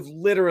 We have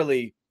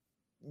literally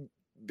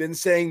been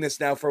saying this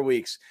now for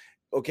weeks,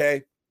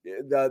 okay?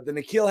 The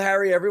N'Keal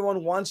Harry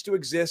everyone wants to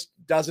exist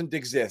doesn't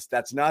exist.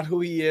 That's not who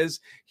he is.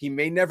 He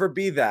may never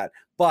be that.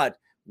 But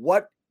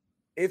what,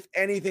 if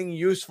anything,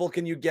 useful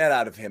can you get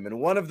out of him?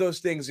 And one of those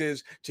things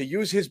is to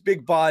use his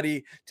big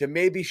body to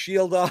maybe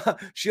shield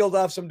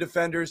off some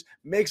defenders,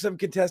 make some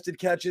contested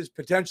catches,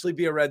 potentially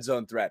be a red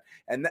zone threat.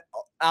 And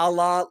a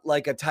la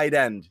like a tight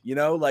end,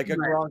 like a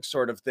Gronk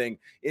sort of thing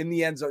in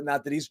the end zone.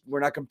 Not that we're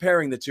not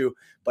comparing the two,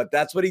 but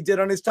that's what he did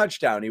on his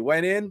touchdown. He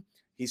went in,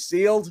 he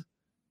sealed,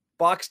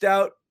 boxed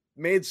out,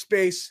 made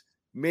space,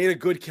 made a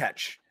good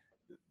catch.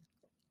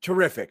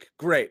 Terrific.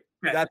 Great.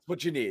 That's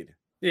what you need.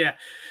 Yeah.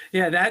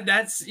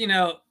 That's,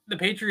 the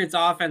Patriots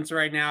offense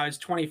right now is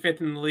 25th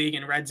in the league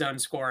in red zone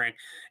scoring.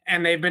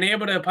 And they've been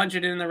able to punch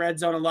it in the red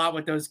zone a lot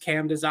with those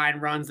Cam design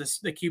runs,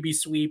 the QB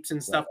sweeps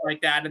and stuff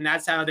like that. And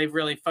that's how they've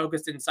really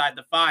focused inside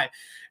the 5.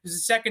 There's a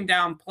second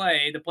down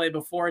play, the play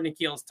before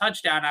N'Keal's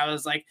touchdown. I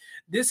was like,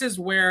 this is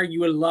where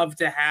you would love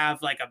to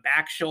have like a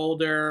back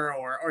shoulder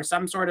or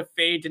some sort of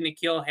fade to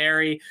N'Keal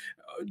Harry,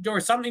 or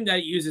something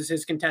that uses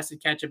his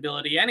contested catch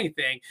ability,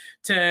 anything,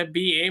 to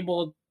be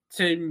able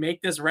to make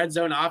this red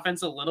zone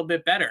offense a little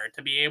bit better,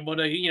 to be able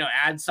to,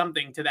 add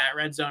something to that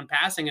red zone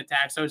passing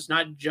attack. So it's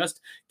not just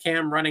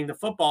Cam running the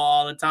football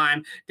all the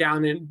time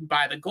down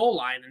by the goal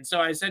line. And so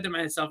I said to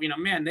myself,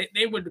 man,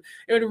 it would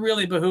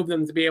really behoove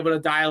them to be able to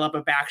dial up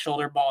a back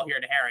shoulder ball here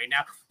to Harry.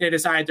 Now they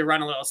decided to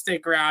run a little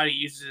stick route. He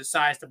uses his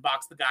size to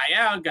box the guy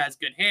out, guy's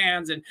good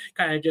hands, and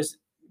kind of just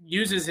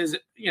uses his,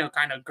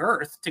 kind of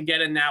girth to get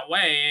in that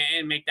way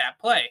and make that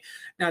play.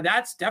 Now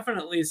that's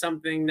definitely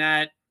something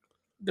that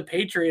the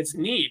Patriots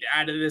need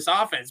out of this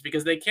offense,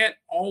 because they can't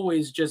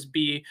always just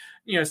be,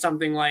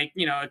 something like,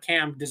 a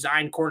Cam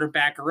design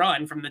quarterback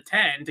run from the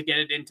 10 to get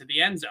it into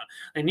the end zone.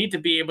 They need to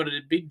be able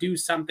to do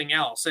something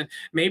else. And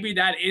maybe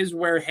that is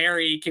where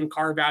Harry can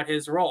carve out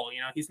his role.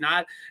 He's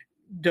not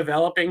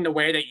developing the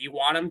way that you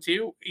want him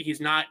to.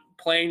 He's not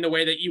playing the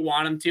way that you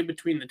want him to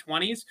between the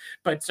 20s,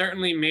 but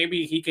certainly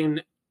maybe he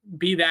can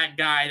be that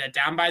guy that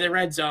down by the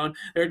red zone,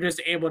 they're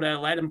just able to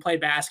let him play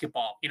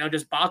basketball,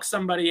 just box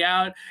somebody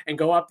out and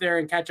go up there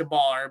and catch a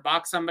ball, or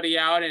box somebody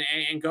out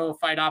and go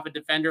fight off a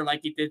defender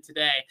like he did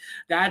today.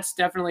 That's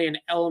definitely an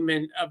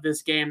element of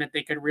this game that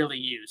they could really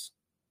use.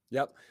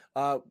 Yep.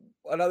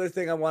 Another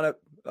thing I want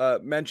to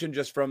mention,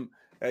 just from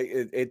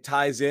it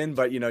ties in,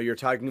 but you're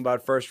talking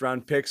about first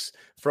round picks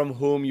from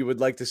whom you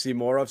would like to see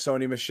more of.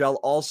 Sony Michel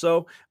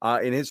also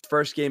in his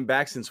first game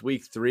back since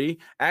week 3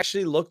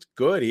 actually looked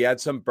good. He had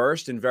some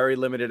burst in very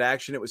limited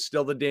action. It was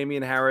still the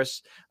Damian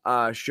Harris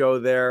show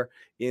there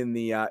in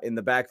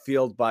the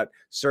backfield, but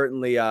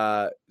certainly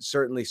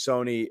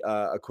Sony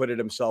acquitted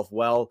himself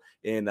well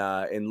in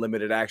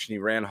limited action. He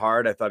ran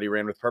hard. I thought he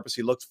ran with purpose.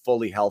 He looked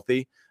fully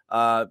healthy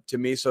to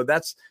me. So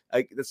that's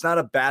not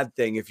a bad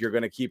thing if you're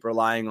going to keep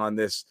relying on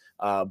this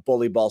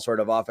bully ball sort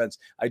of offense.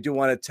 I do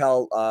want to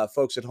tell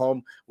folks at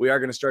home, we are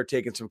going to start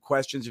taking some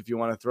questions if you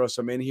want to throw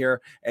some in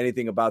here,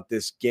 anything about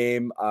this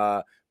game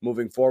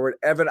moving forward.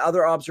 Evan,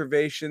 other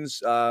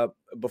observations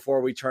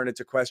before we turn it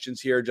to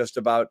questions here, just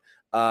about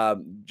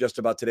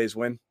today's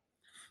win?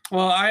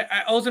 Well,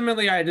 I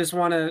ultimately just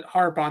want to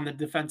harp on the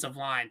defensive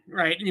line,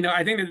 right?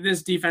 I think that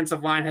this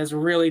defensive line has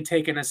really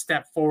taken a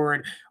step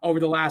forward over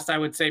the last, I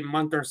would say,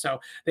 month or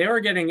so. They were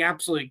getting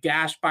absolutely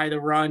gashed by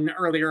the run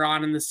earlier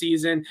on in the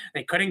season.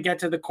 They couldn't get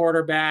to the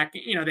quarterback.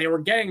 They were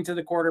getting to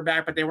the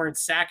quarterback, but they weren't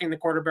sacking the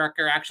quarterback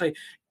or actually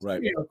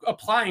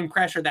applying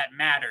pressure that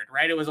mattered,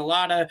 right? It was a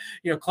lot of,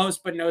 close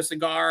but no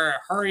cigar,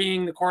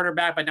 hurrying the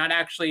quarterback, but not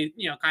actually,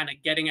 kind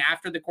of getting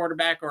after the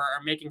quarterback or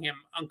making him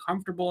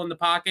uncomfortable in the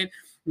pocket.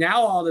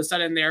 Now, all of a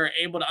sudden, they're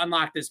able to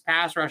unlock this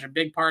pass rush. A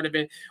big part of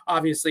it,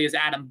 obviously, is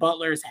Adam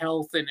Butler's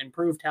health and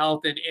improved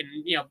health and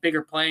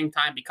bigger playing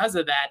time because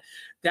of that.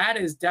 That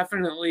is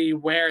definitely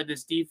where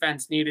this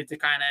defense needed to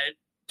kind of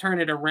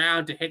turn it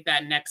around to hit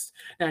that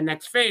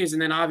next phase.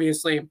 And then,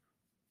 obviously,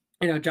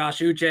 Josh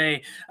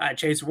Uche,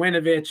 Chase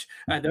Winovich,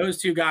 those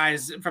two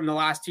guys from the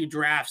last 2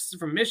 drafts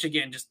from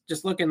Michigan,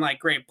 just looking like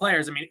great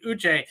players. I mean,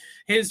 Uche,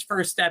 his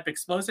first step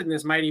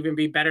explosiveness might even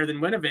be better than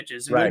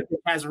Winovich's. Right. Winovich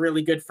has a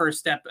really good first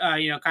step,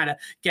 kind of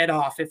get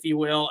off, if you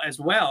will, as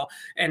well.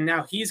 And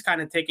now he's kind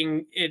of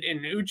taking it in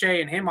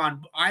Uche and him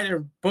on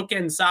either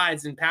bookend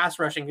sides in pass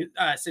rushing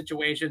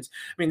situations.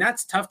 I mean,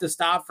 that's tough to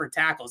stop for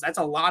tackles. That's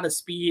a lot of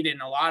speed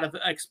and a lot of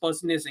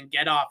explosiveness and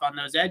get off on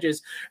those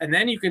edges. And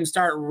then you can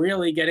start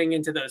really getting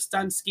into those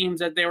stunt schemes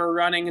that they were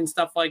running and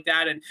stuff like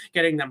that, and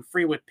getting them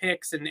free with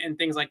picks and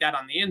things like that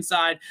on the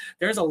inside.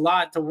 There's a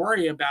lot to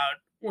worry about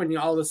when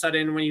all of a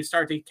sudden, when you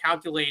start to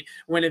calculate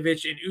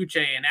Winovich and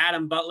Uche and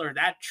Adam Butler.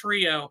 That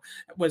trio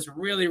was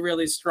really,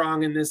 really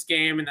strong in this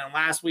game. And then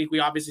last week, we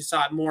obviously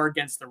saw it more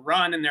against the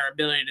run and their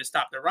ability to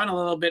stop the run a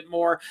little bit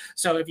more.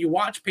 So if you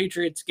watch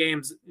Patriots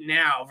games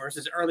now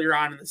versus earlier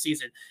on in the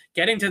season,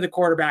 getting to the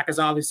quarterback is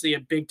obviously a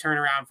big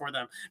turnaround for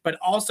them, but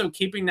also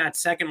keeping that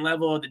second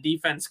level of the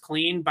defense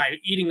clean by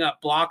eating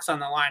up blocks on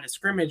the line of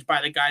scrimmage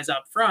by the guys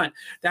up front.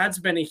 That's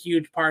been a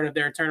huge part of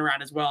their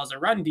turnaround, as well as a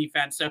run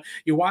defense. So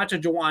you watch a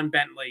Jawan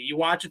Bentley, you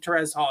watch a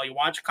Terez Hall, you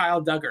watch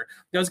Kyle Duggar.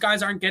 Those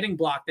guys aren't getting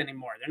blocked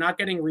anymore. They're not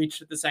getting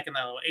reached at the second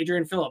level.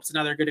 Adrian Phillips,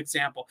 another good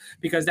example,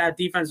 because that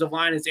defensive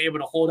line is able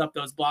to hold up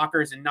those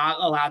blockers and not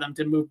allow them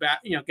to move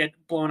back, get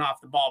blown off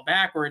the ball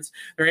backwards.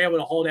 They're able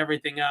to hold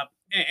everything up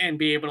and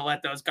be able to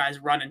let those guys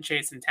run and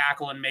chase and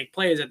tackle and make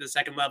plays at the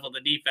second level of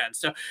the defense.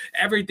 So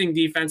everything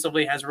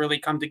defensively has really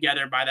come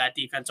together by that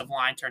defensive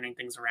line turning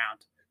things around.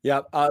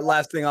 Yeah.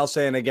 Last thing I'll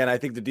say, and again, I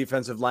think the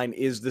defensive line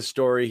is the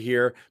story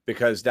here,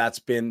 because that's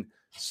been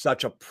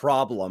such a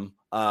problem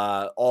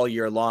all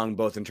year long,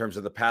 both in terms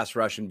of the pass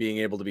rush and being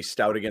able to be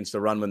stout against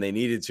the run when they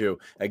needed to.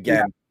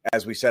 Again,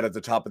 as we said at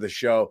the top of the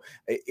show,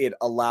 it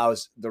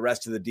allows the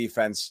rest of the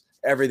defense,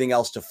 everything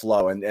else to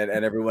flow and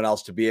everyone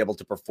else to be able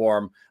to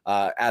perform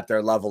at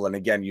their level. And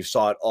again, you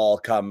saw it all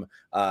come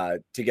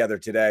together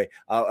today.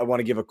 I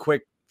want to give a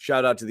quick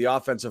shout out to the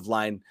offensive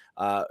line,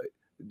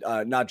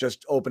 not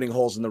just opening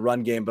holes in the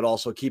run game, but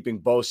also keeping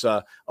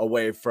Bosa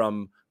away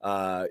from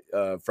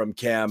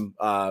Cam.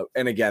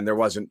 And again, there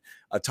wasn't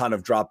a ton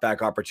of drop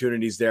back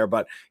opportunities there,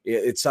 but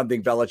it's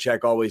something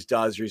Belichick always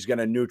does. He's going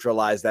to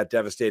neutralize that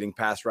devastating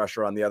pass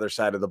rusher on the other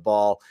side of the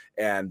ball.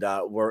 And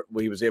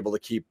he was able to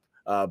keep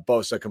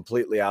Bosa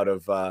completely out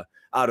of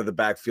the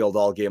backfield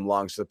all game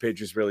long. So the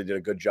Patriots really did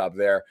a good job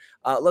there.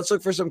 Let's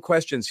look for some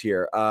questions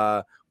here.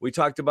 We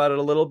talked about it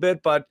a little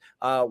bit, but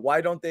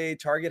why don't they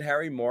target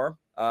Harry more?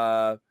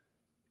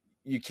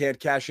 You can't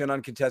cash in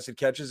on contested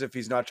catches if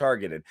he's not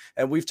targeted.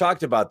 And we've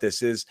talked about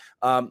this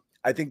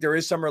I think there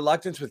is some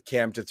reluctance with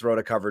Cam to throw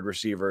to covered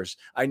receivers.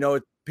 I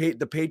know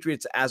the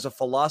Patriots as a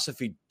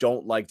philosophy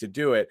don't like to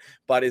do it,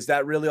 but is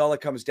that really all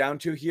it comes down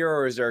to here,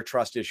 or is there a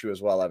trust issue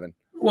as well, Evan?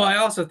 Well, I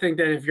also think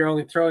that if you're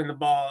only throwing the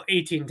ball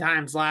 18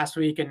 times last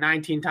week and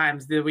 19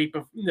 times this week,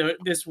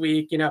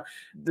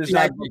 there's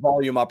not the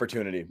volume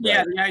opportunity. Yeah,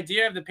 Right. the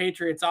idea of the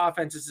Patriots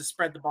offense is to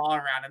spread the ball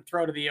around and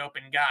throw to the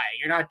open guy.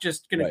 You're not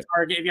just going to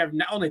target, if you have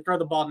only throw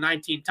the ball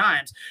 19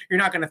 times, you're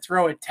not going to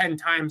throw it 10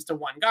 times to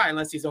one guy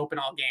unless he's open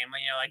all game,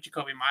 like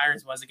Jacoby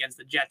Myers was against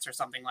the Jets or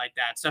something like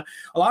that. So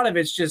a lot of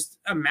it's just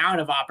amount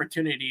of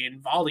opportunity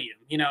and volume,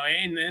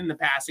 in the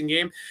passing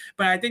game.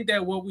 But I think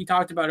that what we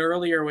talked about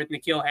earlier with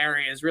N'Keal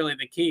Harry is really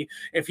the key.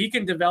 If he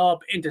can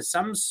develop into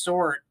some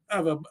sort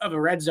of a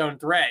red zone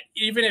threat,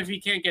 even if he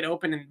can't get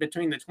open in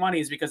between the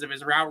 20s because of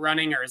his route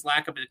running or his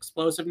lack of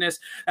explosiveness,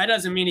 that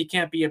doesn't mean he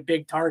can't be a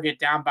big target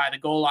down by the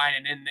goal line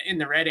and in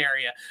the red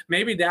area.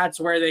 Maybe that's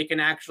where they can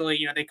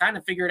actually, they kind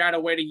of figured out a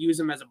way to use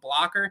him as a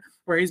blocker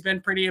where he's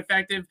been pretty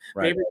effective.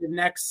 Right. Maybe the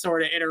next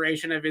sort of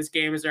iteration of his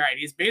game is, all right,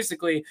 he's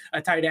basically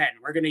a tight end.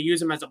 We're going to use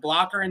him as a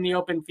blocker in the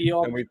open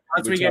field.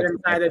 Once we get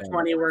inside the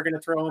 20, we're going to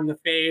throw him the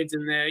fades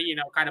and the,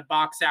 kind of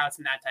box outs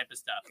and that type of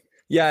stuff.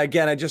 Yeah,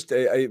 again,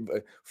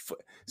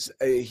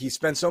 he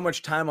spent so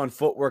much time on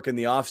footwork in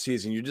the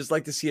offseason. You just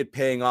like to see it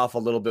paying off a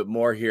little bit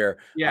more here.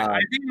 Yeah, I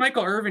think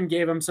Michael Irvin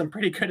gave him some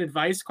pretty good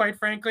advice, quite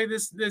frankly,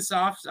 this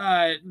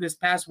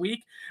past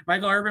week.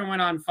 Michael Irvin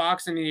went on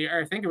Fox, or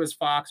I think it was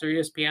Fox or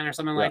ESPN or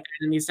something like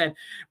that, and he said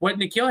what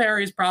N'Keal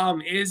Harry's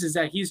problem is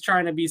that he's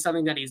trying to be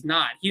something that he's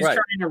not. He's trying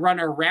to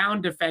run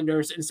around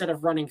defenders instead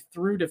of running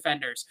through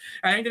defenders.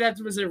 I think that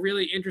was a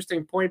really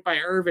interesting point by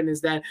Irvin,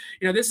 is that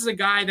this is a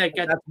guy that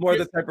gets more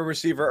the type of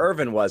receiver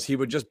Irvin was. He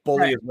would just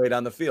bully his way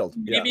down the field.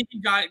 Maybe he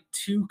got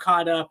too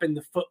caught up in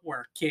the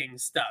footwork king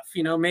stuff,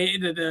 maybe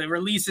the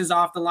releases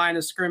off the line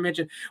of scrimmage,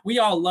 and we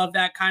all love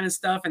that kind of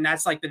stuff, and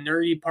that's like the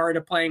nerdy part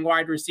of playing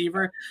wide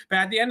receiver. But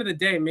at the end of the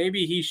day,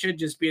 maybe he should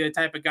just be the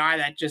type of guy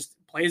that just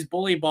plays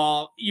bully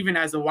ball even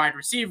as a wide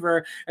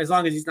receiver. As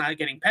long as he's not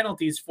getting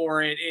penalties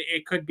for it,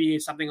 it could be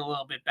something a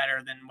little bit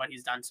better than what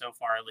he's done so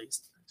far, at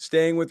least.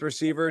 Staying with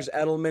receivers,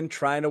 Edelman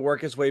trying to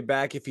work his way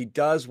back. If he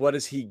does, what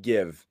does he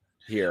give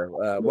here?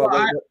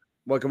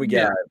 What can we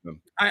get out of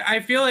him?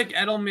 I feel like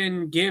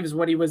Edelman gives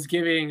what he was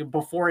giving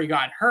before he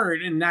got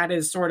hurt, and that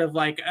is sort of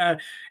like a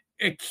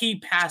key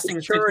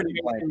passing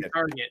situation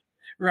target.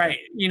 Right.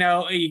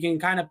 You can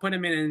kind of put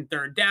him in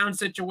third down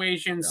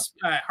situations,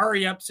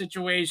 hurry up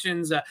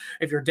situations.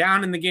 If you're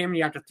down in the game and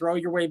you have to throw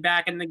your way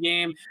back in the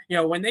game,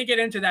 when they get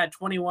into that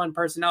 21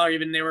 personnel, or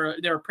even they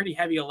were pretty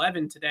heavy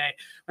 11 today,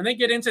 when they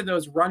get into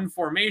those run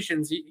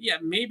formations,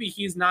 maybe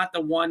he's not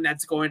the one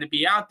that's going to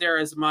be out there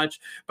as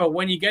much. But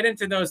when you get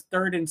into those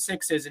 3rd and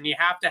 6s and you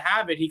have to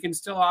have it, he can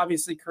still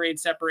obviously create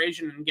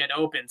separation and get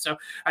open. So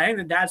I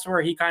think that's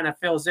where he kind of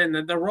fills in.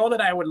 The role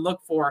that I would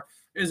look for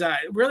is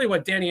really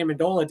what Danny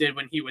Amendola did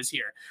when he was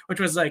here, which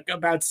was like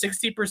about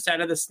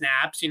 60% of the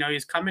snaps.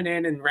 He's coming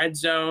in red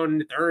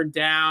zone, third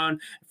down,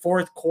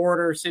 fourth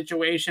quarter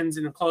situations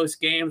in close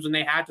games when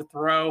they had to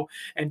throw,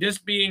 and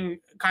just being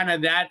kind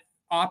of that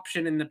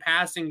option in the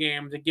passing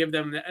game to give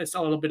them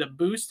a little bit of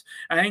boost.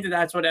 I think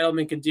that's what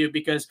Edelman can do,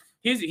 because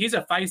he's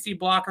a feisty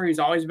blocker. He's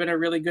always been a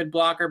really good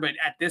blocker, but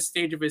at this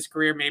stage of his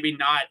career, maybe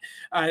not,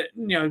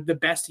 the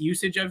best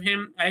usage of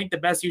him. I think the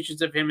best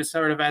usage of him is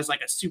sort of as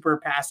like a super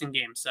passing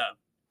game sub.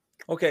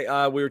 Okay,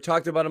 we were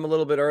talking about him a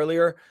little bit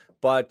earlier,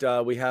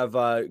 but we have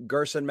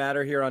Gerson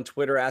Matter here on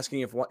Twitter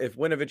asking if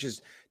Winovich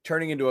is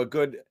turning into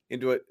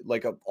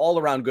an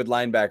all-around good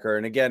linebacker.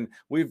 And again,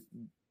 we've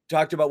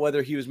talked about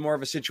whether he was more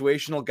of a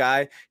situational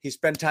guy. He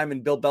spent time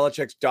in Bill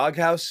Belichick's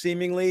doghouse,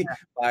 seemingly,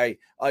 by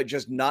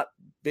just not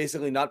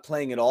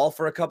playing at all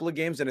for a couple of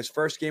games. In his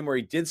first game, where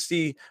he did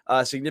see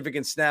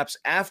significant snaps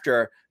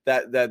after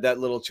that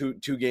little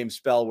two game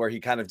spell where he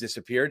kind of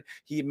disappeared,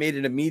 he made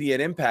an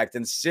immediate impact.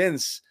 And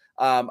since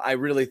I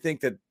really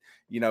think that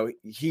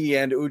he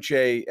and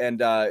Uche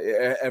and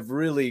have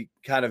really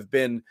kind of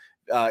been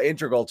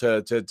integral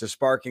to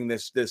sparking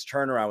this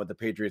turnaround with the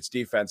Patriots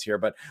defense here.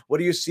 But what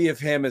do you see of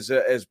him as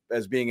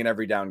being an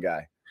every down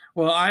guy?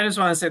 Well, I just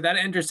want to say that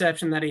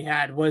interception that he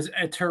had was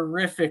a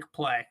terrific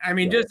play. I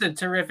mean, just a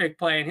terrific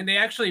play. And they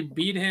actually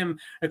beat him.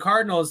 The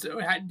Cardinals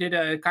did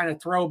a kind of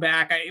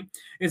throwback.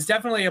 It's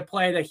definitely a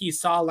play that he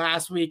saw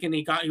last week, and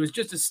he was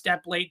just a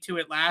step late to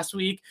it last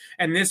week.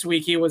 And this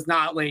week he was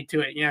not late to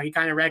it. He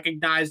kind of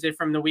recognized it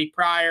from the week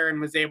prior and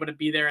was able to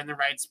be there in the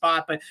right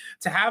spot. But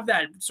to have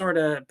that sort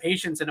of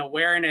patience and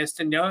awareness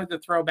to know the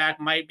throwback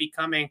might be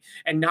coming,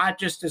 and not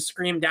just to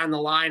scream down the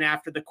line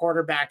after the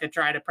quarterback to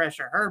try to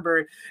pressure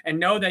Herbert, and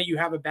know that you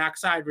have a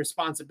backside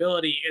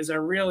responsibility, is a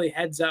really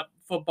heads up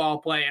football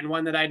play, and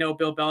one that I know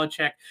Bill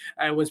Belichick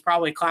was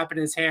probably clapping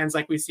his hands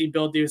like we see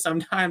Bill do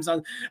sometimes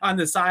on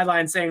the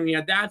sideline, saying,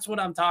 that's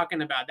what I'm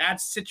talking about.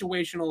 That's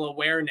situational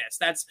awareness.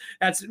 That's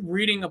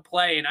reading a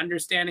play and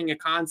understanding a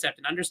concept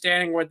and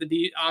understanding what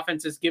the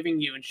offense is giving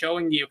you and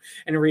showing you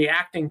and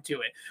reacting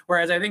to it.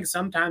 Whereas I think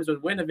sometimes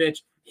with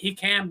Winovich, he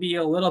can be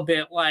a little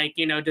bit like,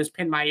 just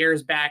pin my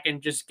ears back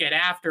and just get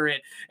after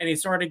it. And he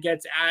sort of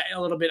gets a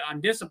little bit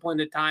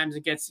undisciplined at times.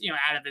 It gets,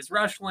 out of his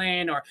rush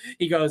lane, or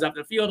he goes up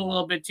the field a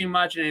little bit too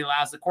much and he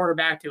allows the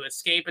quarterback to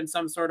escape in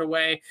some sort of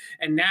way.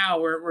 And now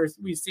we're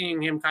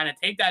seeing him kind of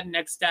take that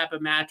next step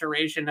of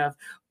maturation of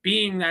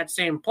being that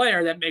same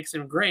player that makes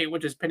him great,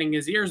 which is pinning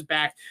his ears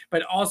back,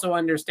 but also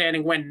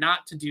understanding when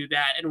not to do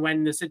that and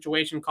when the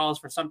situation calls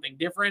for something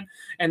different.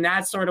 And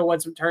that's sort of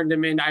what's turned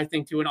him in, I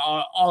think, to an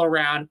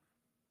all-around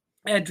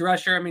edge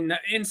rusher. I mean, the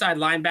inside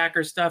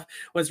linebacker stuff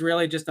was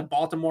really just a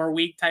Baltimore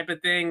week type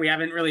of thing. We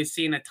haven't really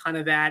seen a ton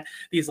of that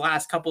these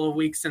last couple of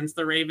weeks since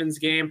the Ravens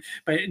game.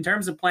 But in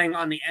terms of playing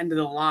on the end of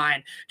the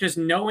line, just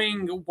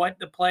knowing what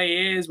the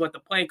play is, what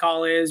the play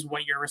call is,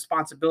 what your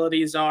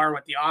responsibilities are,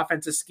 what the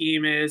offensive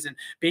scheme is, and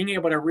being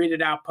able to read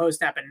it out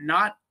post-snap and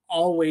not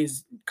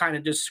always kind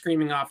of just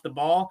screaming off the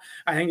ball.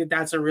 I think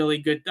that's a really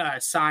good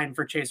sign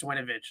for Chase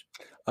Winovich.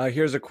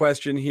 Here's a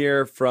question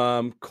here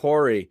from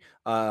Corey.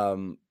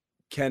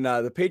 Can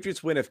the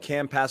Patriots win if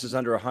Cam passes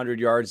under 100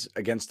 yards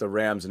against the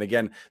Rams? And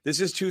again, this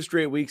is 2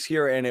 straight weeks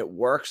here, and it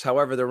works.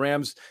 However, the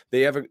Rams,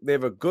 they have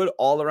a good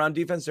all-around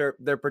defense.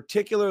 They're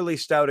particularly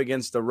stout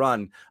against the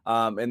run,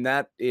 and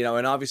that,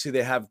 and obviously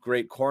they have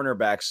great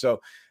cornerbacks. So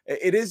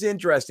it is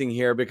interesting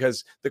here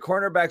because the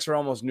cornerbacks are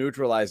almost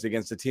neutralized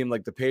against a team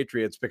like the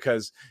Patriots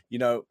because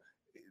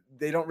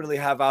they don't really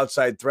have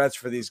outside threats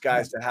for these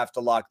guys to have to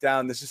lock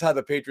down. This is how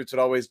the Patriots would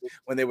always,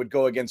 when they would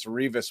go against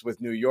Revis with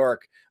New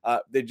York,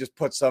 they just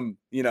put some,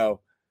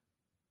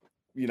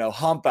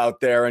 hump out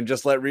there and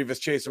just let Revis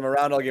chase them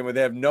around all game where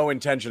they have no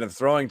intention of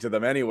throwing to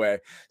them anyway.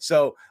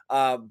 So,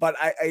 but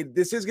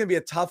this is going to be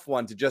a tough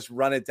one to just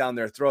run it down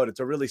their throat. It's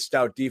a really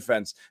stout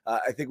defense.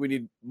 I think we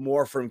need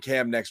more from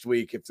Cam next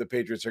week if the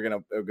Patriots are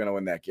going to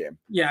win that game.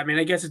 Yeah, I mean,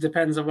 I guess it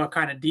depends on what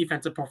kind of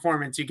defensive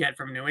performance you get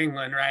from New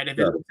England, right? If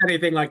it's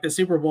anything like the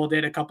Super Bowl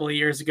did a couple of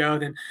years ago,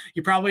 then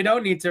you probably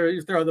don't need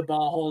to throw the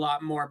ball a whole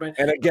lot more.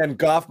 And again,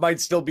 Goff might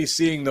still be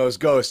seeing those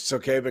ghosts,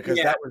 okay? Because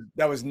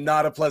that was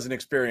not a pleasant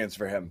experience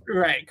for him.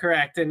 Right,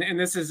 correct. And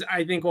this is,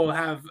 I think, will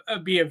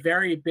be a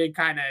very big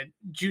kind of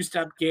juiced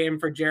up game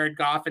for Jared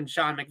Goff and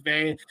Sean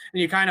McVay. And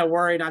you kind of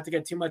worry not to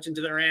get too much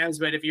into the Rams,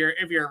 but if you're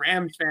a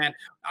Rams fan,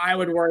 I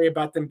would worry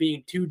about them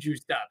being too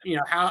juiced up.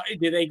 How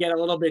do they get a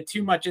little bit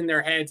too much in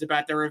their heads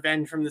about their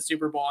revenge from the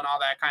Super Bowl and all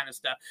that kind of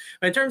stuff?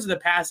 But in terms of the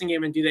passing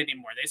game, and do they need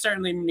more? They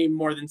certainly need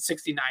more than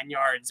 69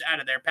 yards out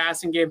of their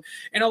passing game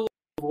in a lot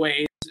of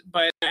ways.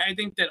 But I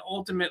think that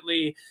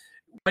ultimately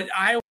what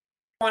I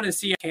want to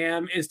see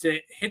Cam is to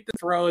hit the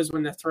throws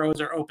when the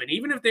throws are open.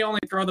 Even if they only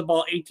throw the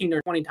ball 18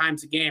 or 20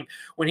 times a game,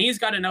 when he's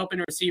got an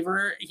open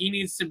receiver, he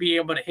needs to be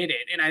able to hit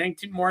it. And I think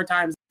more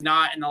times than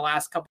not in the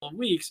last couple of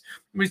weeks,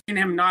 we've seen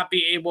him not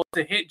be able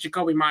to hit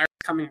Jacoby Myers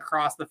coming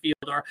across the field,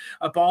 or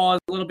a ball is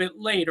a little bit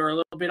late or a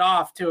little bit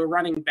off to a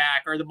running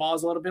back, or the ball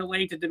is a little bit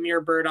late to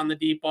Damiere Byrd on the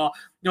deep ball.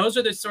 Those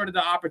are the sort of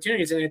the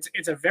opportunities, and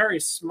it's a very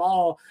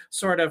small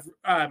sort of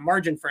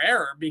margin for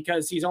error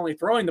because he's only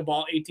throwing the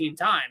ball 18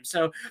 times.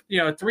 So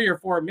 3 or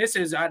 4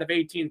 misses out of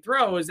 18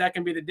 throws, that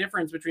can be the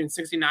difference between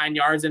 69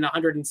 yards and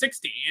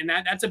 160, and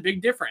that's a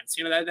big difference.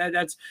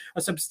 That's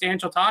a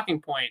substantial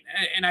talking point,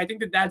 and I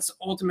think that's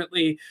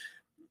ultimately.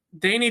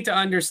 They need to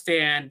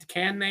understand,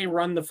 can they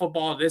run the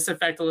football this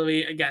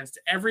effectively against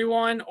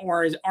everyone?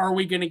 Or are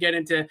we going to get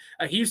into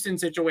a Houston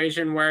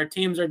situation where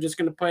teams are just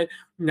going to put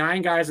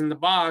 9 guys in the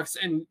box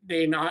and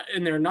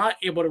they're not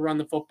able to run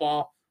the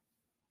football?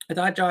 I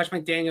thought Josh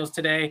McDaniels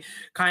today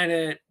kind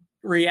of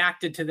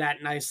reacted to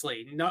that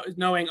nicely,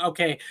 knowing,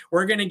 okay,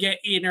 we're going to get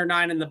 8 or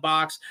 9 in the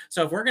box.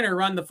 So if we're going to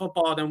run the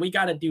football, then we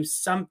got to do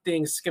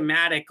something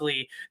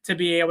schematically to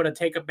be able to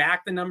take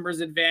back the numbers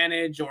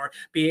advantage or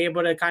be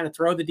able to kind of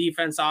throw the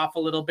defense off a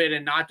little bit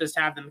and not just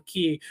have them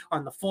key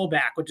on the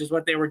fullback, which is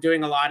what they were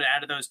doing a lot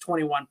out of those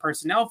 21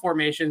 personnel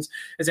formations,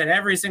 is that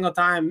every single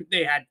time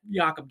they had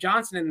Jakob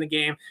Johnson in the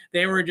game,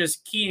 they were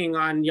just keying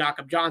on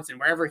Jakob Johnson.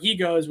 Wherever he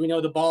goes, we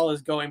know the ball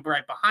is going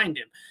right behind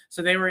him.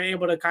 So they were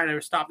able to kind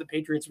of stop the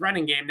Patriots running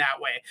game that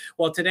way.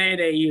 Well, today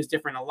they used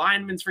different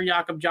alignments for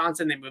Jakob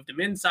Johnson. They moved him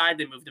inside,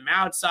 they moved him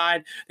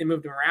outside, they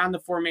moved him around the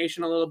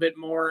formation a little bit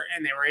more,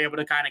 and they were able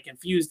to kind of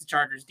confuse the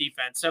Chargers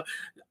defense. So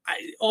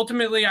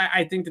ultimately,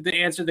 I think that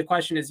the answer to the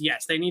question is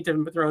yes, they need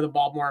to throw the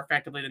ball more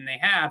effectively than they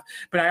have,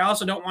 but I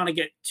also don't want to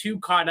get too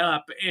caught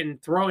up in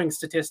throwing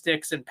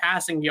statistics and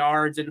passing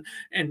yards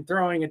and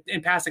throwing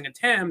and passing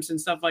attempts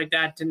and stuff like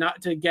that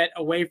to get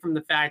away from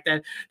the fact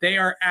that they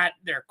are at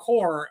their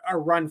core a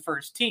run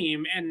first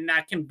team, and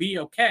that can be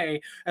okay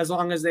as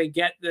long as they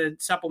get the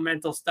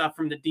supplemental stuff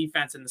from the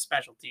defense and the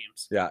special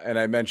teams. Yeah, and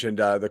I mentioned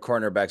the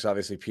cornerbacks.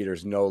 Obviously,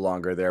 Peter's no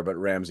longer there, but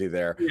Ramsey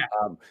there. Yeah.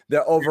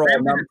 The overall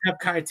tough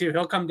guy too.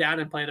 He'll come down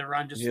and play the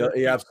run.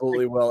 He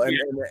absolutely will.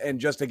 And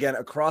just again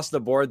across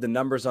the board, the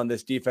numbers on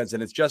this defense,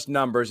 and it's just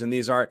numbers, and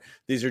these are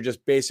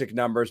just basic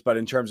numbers. But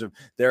in terms of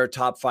their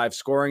top 5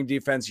 scoring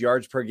defense,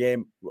 yards per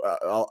game,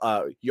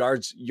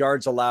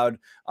 yards allowed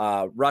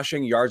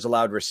rushing, yards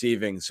allowed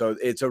receiving. So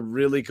it's a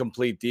really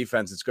complete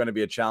defense. It's going to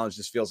be a challenge.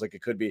 This feels feels like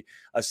it could be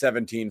a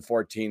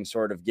 17-14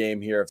 sort of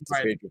game here if the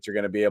Right. Patriots are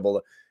going to be able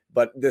to,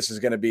 but this is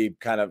going to be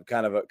kind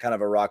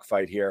of a rock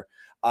fight here.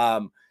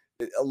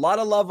 A lot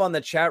of love on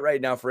the chat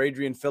right now for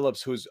Adrian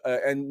Phillips, who's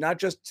and not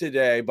just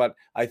today, but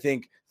I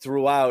think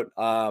throughout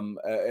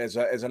as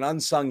an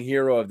unsung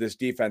hero of this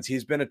defense.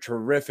 He's been a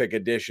terrific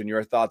addition.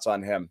 Your thoughts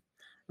on him?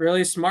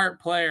 Really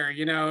smart player.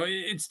 You know,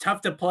 it's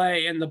tough to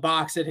play in the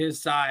box at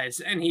his size,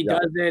 and he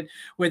does it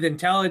with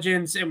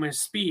intelligence and with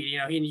speed. You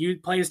know, he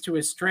plays to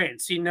his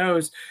strengths. He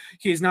knows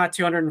he's not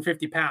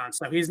 250 pounds,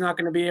 so he's not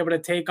going to be able to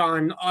take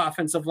on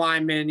offensive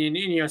linemen and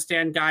you know,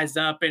 stand guys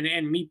up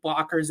and meet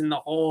blockers in the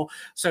hole.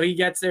 So he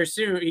gets there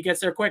soon. He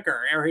gets there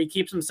quicker, or he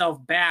keeps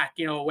himself back,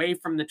 you know, away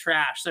from the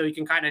trash, so he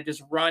can kind of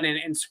just run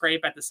and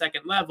scrape at the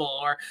second level.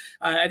 Or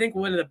I think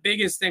one of the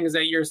biggest things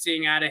that you're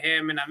seeing out of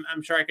him, and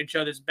I'm sure I could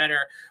show this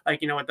better,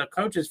 like, you know, with the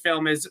coach's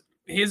film, is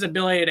his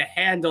ability to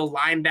handle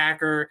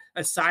linebacker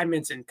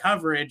assignments and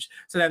coverage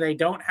so that they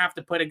don't have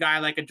to put a guy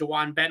like a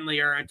Jawan Bentley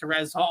or a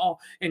Terez Hall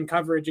in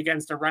coverage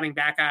against a running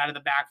back out of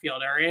the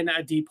backfield, or in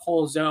a deep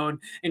hole zone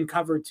in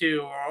cover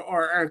two,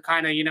 or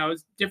kind of, you know,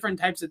 different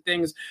types of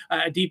things,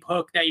 a deep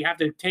hook that you have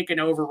to take an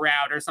over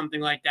route or something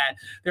like that.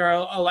 They're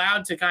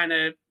allowed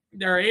to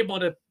they're able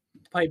to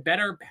play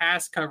better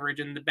pass coverage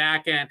in the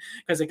back end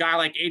because a guy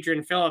like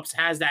Adrian Phillips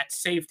has that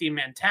safety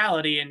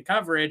mentality in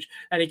coverage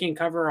that he can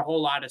cover a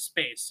whole lot of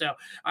space. So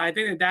I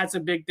think that that's a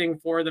big thing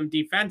for them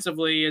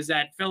defensively, is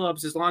that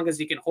Phillips, as long as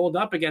he can hold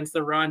up against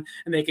the run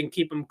and they can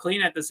keep him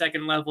clean at the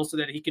second level so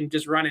that he can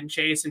just run and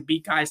chase and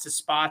beat guys to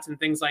spots and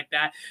things like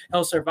that,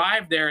 he'll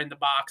survive there in the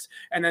box.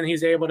 And then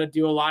he's able to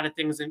do a lot of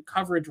things in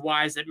coverage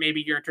wise that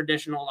maybe your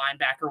traditional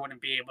linebacker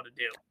wouldn't be able to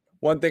do.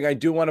 One thing I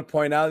do want to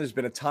point out, there's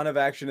been a ton of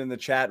action in the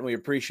chat, and we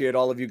appreciate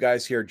all of you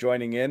guys here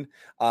joining in.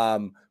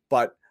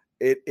 But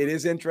it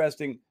is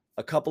interesting.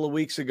 A couple of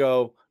weeks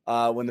ago,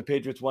 when the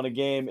Patriots won a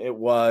game, it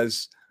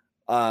was,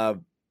 why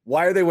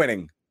are they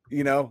winning?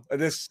 You know,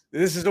 this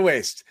is a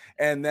waste.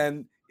 And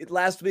then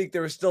last week,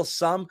 there was still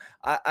some.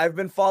 I've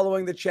been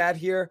following the chat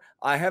here.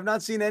 I have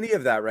not seen any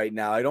of that right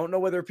now. I don't know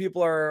whether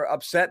people are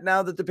upset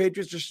now that the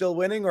Patriots are still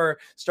winning, or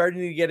starting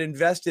to get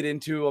invested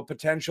into a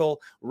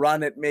potential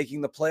run at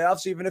making the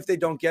playoffs. Even if they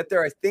don't get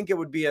there, I think it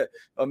would be an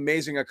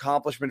amazing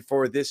accomplishment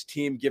for this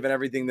team, given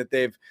everything that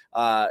they've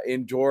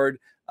endured.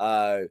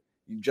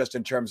 Just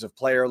in terms of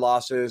player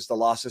losses, the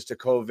losses to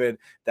COVID,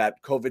 that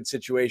COVID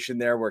situation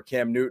there where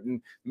Cam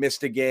Newton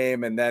missed a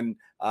game, and then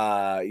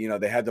you know,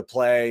 they had to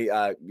play.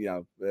 You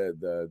know,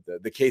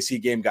 the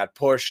KC game got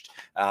pushed.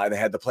 They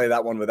had to play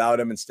that one without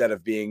him instead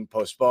of being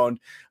postponed.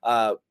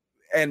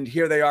 And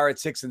here they are at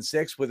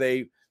 6-6 with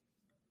a,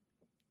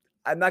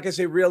 I'm not going to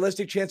say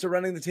realistic chance of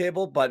running the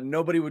table, but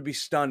nobody would be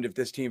stunned if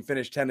this team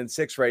finished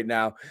 10-6 right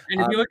now. And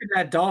if you look at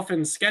that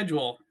Dolphins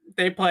schedule,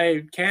 they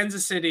play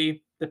Kansas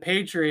City, the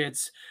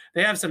Patriots.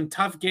 They have some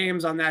tough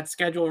games on that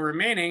schedule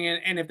remaining.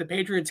 And if the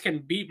Patriots can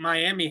beat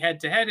Miami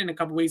head-to-head in a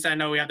couple weeks, I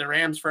know we have the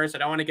Rams first. I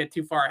don't want to get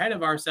too far ahead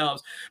of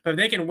ourselves. But if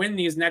they can win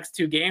these next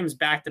two games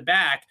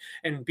back-to-back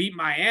and beat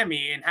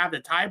Miami and have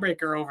the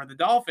tiebreaker over the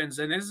Dolphins,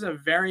 then this is a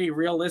very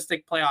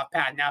realistic playoff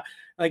path. Now,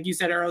 like you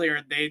said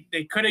earlier,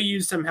 they could have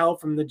used some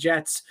help from the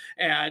Jets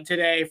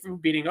today for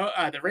beating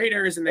the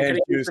Raiders, and they could have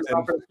used some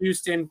help from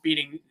Houston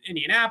beating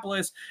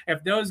Indianapolis.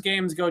 If those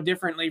games go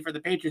differently for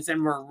the Patriots,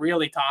 then we're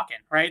really talking,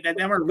 right? Then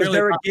we're really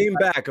they're a game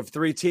back of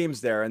three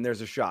teams there, and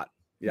there's a shot.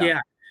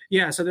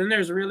 Yeah. So then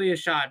there's really a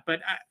shot,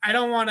 but I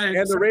don't want to.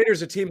 And the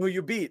Raiders, a team who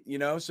you beat, you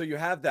know, so you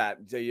have that.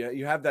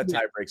 You have that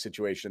tiebreak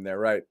situation there,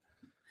 right?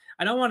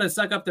 I don't want to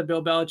suck up to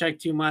Bill Belichick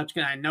too much,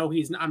 because I know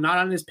I'm not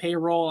on his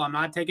payroll. I'm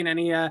not taking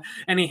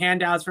any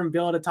handouts from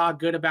Bill to talk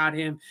good about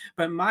him.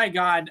 But my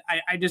God,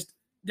 I just,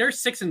 they're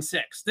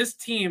 6-6. This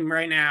team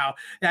right now,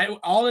 that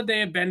all that they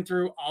have been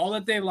through, all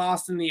that they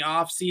lost in the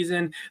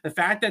offseason, the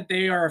fact that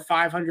they are a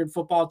 500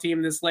 football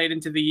team this late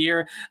into the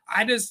year,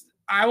 I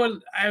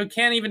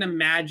can't even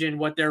imagine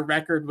what their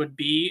record would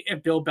be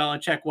if Bill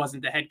Belichick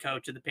wasn't the head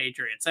coach of the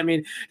Patriots. I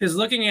mean, just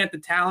looking at the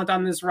talent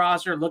on this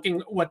roster,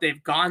 looking at what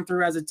they've gone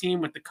through as a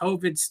team with the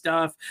COVID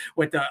stuff,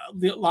 with the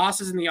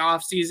losses in the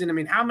offseason. I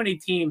mean, how many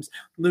teams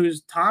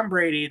lose Tom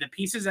Brady, the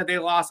pieces that they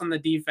lost on the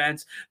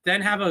defense,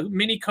 then have a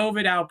mini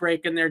COVID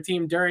outbreak in their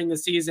team during the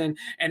season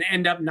and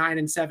end up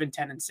 9-7,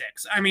 10-6?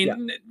 I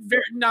mean,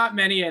 not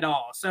many at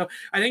all. So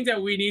I think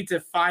that we need to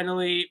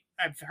finally,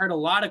 I've heard a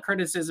lot of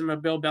criticism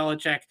of Bill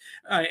Belichick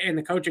and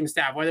the coaching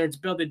staff, whether it's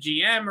Bill the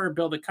GM or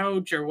Bill the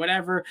coach or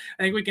whatever.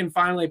 I think we can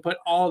finally put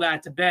all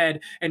that to bed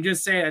and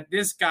just say that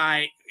this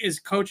guy is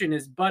coaching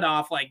his butt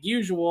off like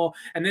usual,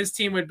 and this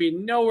team would be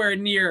nowhere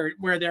near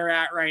where they're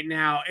at right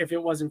now if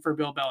it wasn't for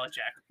Bill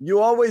Belichick.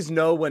 You always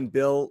know when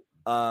Bill,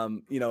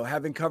 you know,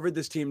 having covered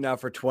this team now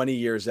for 20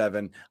 years,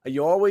 Evan,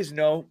 you always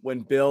know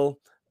when Bill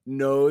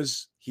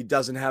knows he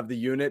doesn't have the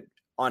unit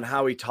on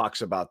how he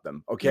talks about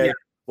them. Okay. Yeah.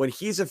 when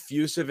he's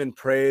effusive in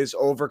praise,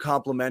 over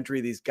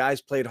complimentary, these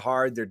guys played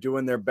hard. They're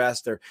doing their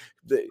best.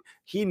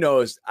 He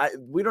knows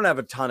we don't have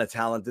a ton of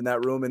talent in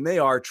that room, and they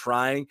are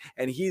trying.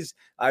 And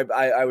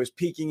I was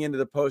peeking into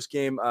the post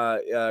game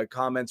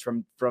comments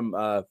from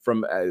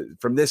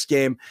this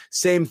game.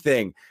 Same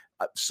thing.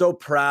 So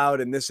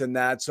proud and this and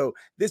that. So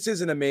this is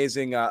an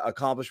amazing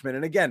accomplishment.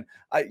 And again,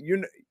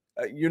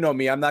 you know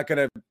me, I'm not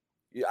going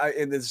to,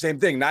 and the same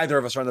thing. Neither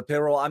of us are on the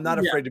payroll. I'm not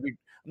afraid to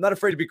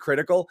be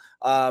critical.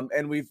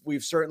 And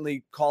we've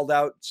certainly called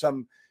out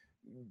some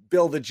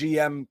Bill, the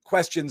GM,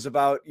 questions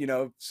about,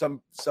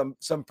 some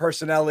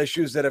personnel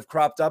issues that have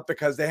cropped up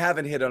because they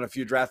haven't hit on a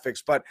few draft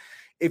picks. But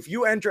if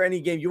you enter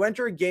any game, you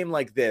enter a game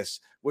like this,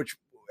 which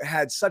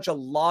had such a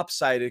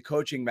lopsided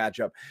coaching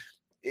matchup.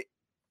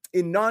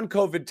 In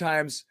non-COVID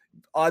times,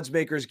 odds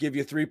makers give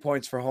you 3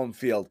 points for home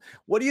field.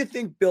 What do you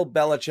think Bill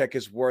Belichick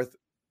is worth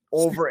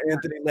over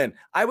Anthony Lynn?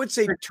 I would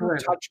say 2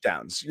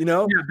 touchdowns,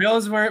 Yeah,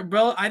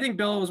 I think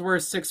Bill was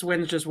worth 6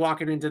 wins just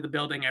walking into the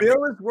building.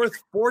 Bill is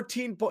worth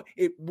 14 points,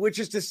 which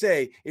is to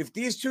say, if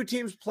these two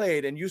teams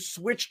played and you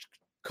switched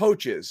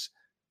coaches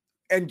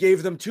and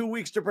gave them 2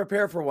 weeks to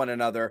prepare for one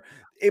another,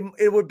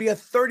 it would be a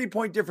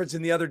 30-point difference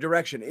in the other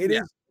direction. It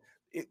is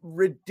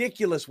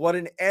ridiculous what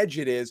an edge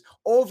it is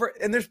over.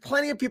 And there's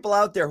plenty of people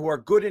out there who are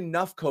good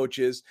enough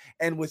coaches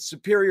and with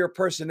superior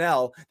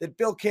personnel that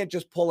Bill can't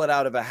just pull it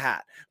out of a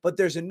hat. But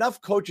there's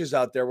enough coaches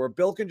out there where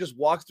Bill can just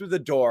walk through the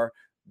door,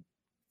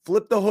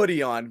 flip the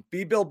hoodie on,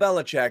 be Bill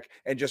Belichick,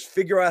 and just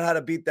figure out how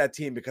to beat that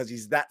team because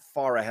he's that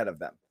far ahead of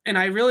them. And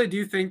I really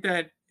do think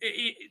that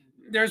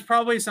there's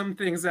probably some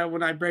things that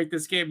when I break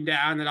this game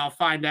down that I'll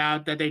find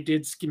out that they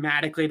did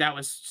schematically that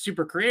was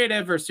super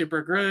creative or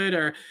super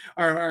good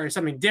or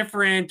something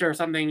different or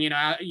something,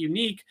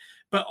 unique.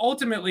 But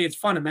ultimately it's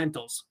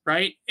fundamentals,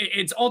 right?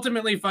 It's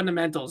ultimately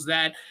fundamentals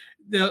that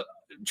the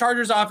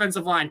Chargers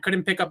offensive line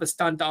couldn't pick up a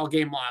stunt all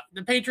game long.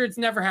 The Patriots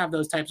never have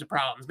those types of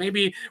problems.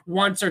 Maybe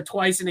once or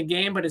twice in a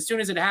game, but as soon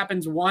as it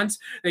happens once,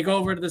 they go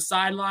over to the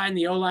sideline,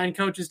 the O-line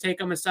coaches take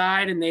them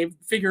aside and they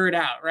figure it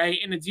out, right?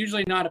 And it's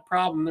usually not a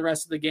problem the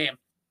rest of the game.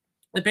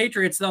 The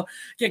Patriots, they'll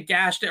get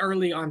gashed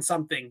early on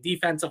something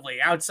defensively,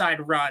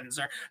 outside runs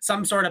or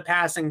some sort of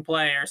passing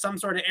play or some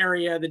sort of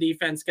area the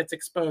defense gets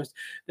exposed.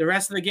 The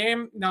rest of the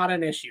game, not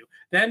an issue.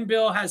 Then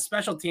Bill has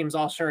special teams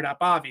all shored up,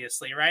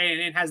 obviously, right?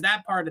 And it has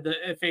that part of the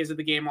phase of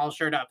the game all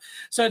shored up.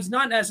 So it's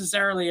not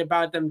necessarily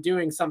about them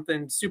doing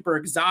something super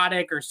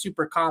exotic or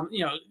super,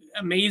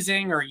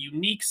 amazing or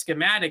unique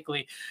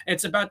schematically.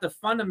 It's about the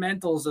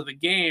fundamentals of the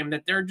game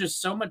that they're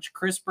just so much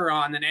crisper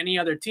on than any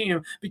other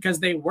team because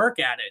they work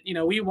at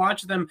it. We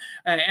watch them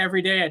every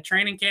day at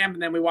training camp,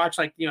 and then we watch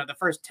the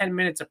first 10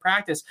 minutes of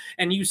practice,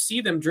 and you see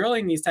them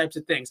drilling these types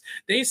of things.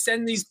 They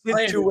send these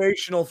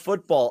situational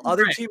football.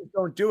 Other teams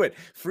don't do it.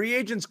 Free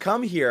agents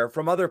come here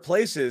from other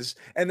places,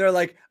 and they're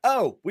like,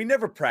 "Oh, we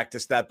never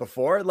practiced that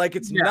before." Like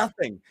it's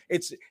nothing.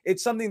 It's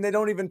something they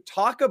don't even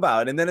talk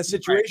about. And then a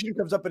situation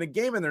comes up in a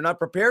game, and they're not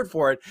prepared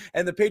for it.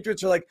 And the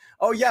Patriots are like,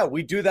 "Oh yeah,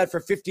 we do that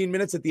for 15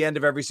 minutes at the end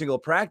of every single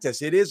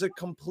practice." It is a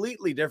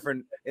completely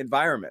different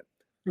environment.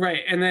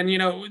 Right. And then,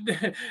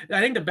 I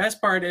think the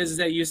best part is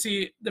that you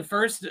see the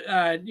first,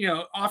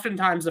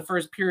 oftentimes the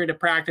first period of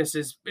practice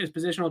is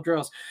positional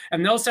drills,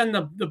 and they'll send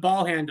the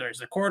ball handlers,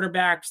 the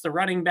quarterbacks, the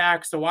running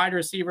backs, the wide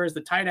receivers,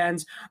 the tight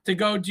ends to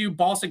go do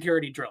ball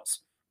security drills.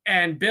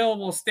 And Bill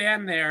will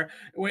stand there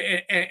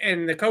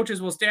and the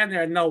coaches will stand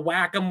there and they'll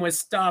whack them with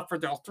stuff or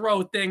they'll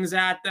throw things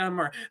at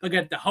them or they'll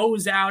get the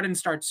hose out and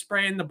start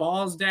spraying the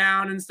balls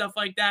down and stuff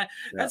like that.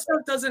 Yeah. That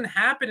stuff doesn't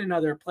happen in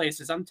other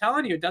places. I'm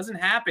telling you, it doesn't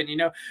happen.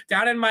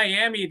 Down in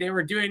Miami, they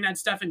were doing that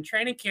stuff in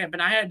training camp,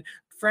 and I had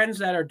friends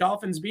that are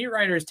Dolphins beat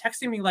writers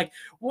texting me like,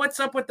 "What's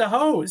up with the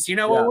hose?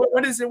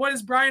 What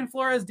is Brian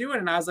Flores doing?"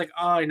 And I was like,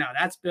 "Oh,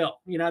 that's Bill.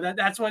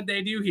 That's what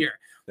they do here.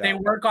 Yeah. They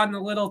work on the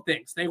little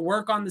things. They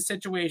work on the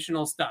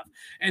situational stuff."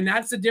 And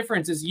that's the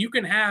difference is you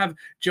can have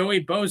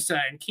Joey Bosa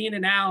and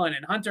Keenan Allen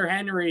and Hunter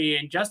Henry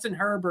and Justin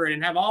Herbert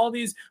and have all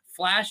these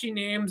flashy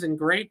names and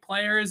great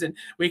players, and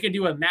we could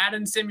do a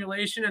Madden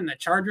simulation and the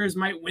Chargers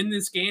might win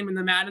this game in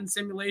the Madden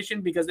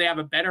simulation because they have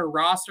a better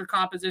roster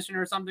composition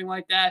or something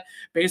like that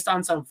based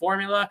on some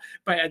formula.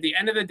 But at the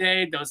end of the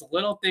day, those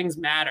little things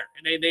matter.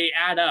 They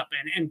add up.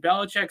 And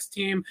Belichick's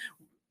team,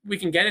 we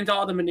can get into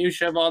all the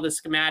minutia of all the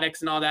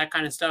schematics and all that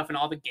kind of stuff and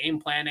all the game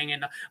planning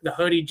and the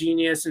hoodie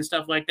genius and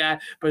stuff like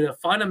that. But the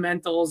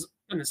fundamentals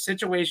and the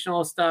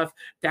situational stuff,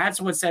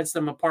 that's what sets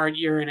them apart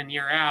year in and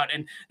year out.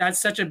 And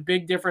that's such a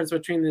big difference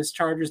between this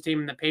Chargers team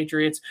and the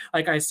Patriots.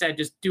 Like I said,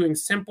 just doing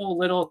simple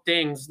little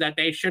things that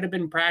they should have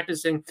been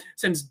practicing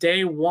since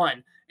day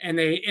one. And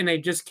they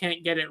just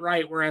can't get it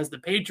right. Whereas the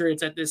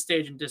Patriots at this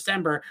stage in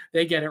December,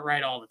 they get it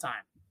right all the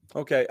time.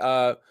 Okay.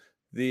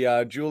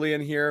 The Julian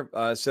here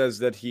says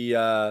that he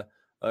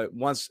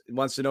wants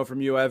to know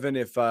from you, Evan,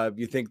 if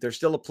you think they're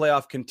still a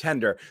playoff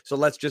contender. So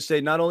let's just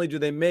say not only do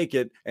they make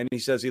it, and he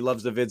says he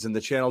loves the vids in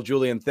the channel.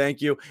 Julian, thank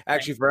you.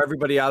 Actually, for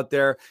everybody out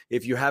there,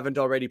 if you haven't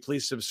already,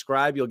 please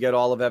subscribe. You'll get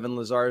all of Evan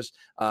Lazar's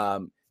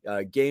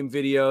game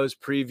videos,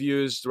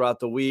 previews throughout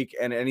the week.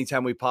 And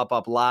anytime we pop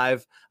up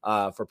live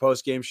for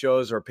post-game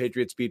shows or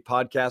Patriots Beat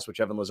podcast, which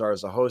Evan Lazar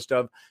is a host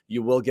of,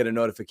 you will get a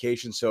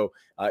notification. So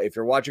if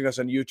you're watching us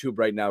on YouTube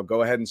right now,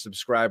 go ahead and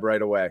subscribe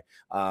right away.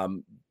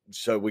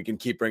 So we can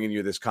keep bringing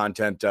you this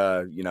content,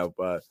 the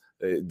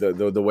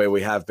way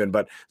we have been.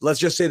 But let's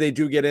just say they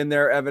do get in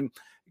there, Evan.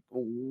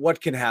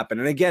 What can happen?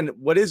 And again,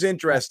 what is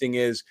interesting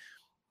is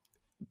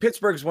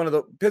Pittsburgh's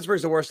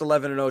the worst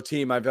 11-0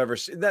 team I've ever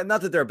seen.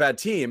 Not that they're a bad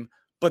team,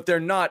 but they're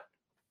not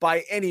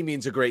by any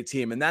means a great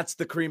team. And that's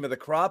the cream of the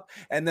crop.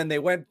 And then they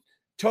went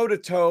toe to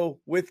toe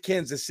with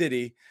Kansas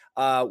City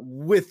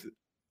with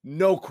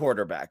no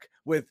quarterback,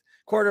 with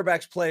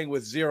quarterbacks playing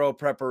with zero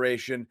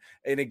preparation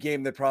in a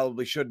game that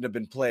probably shouldn't have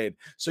been played.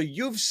 So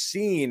you've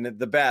seen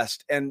the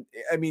best. And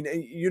I mean,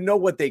 you know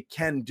what they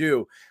can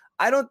do.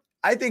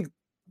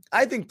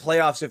 I think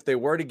playoffs, if they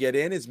were to get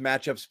in, is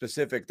matchup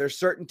specific. There's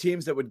certain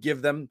teams that would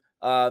give them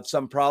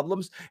some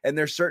problems, and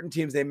there's certain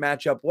teams they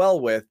match up well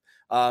with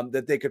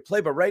that they could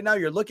play. But right now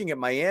you're looking at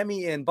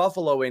Miami in,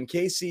 Buffalo in,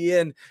 KC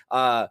in,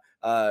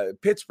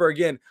 Pittsburgh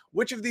in.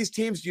 Which of these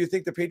teams do you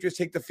think the Patriots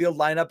take the field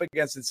line up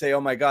against and say,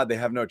 oh my God, they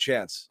have no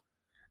chance?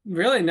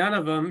 Really, none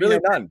of them. Really,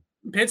 none.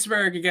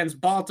 Pittsburgh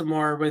against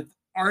Baltimore with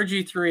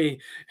RG3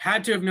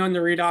 had to have known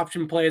the read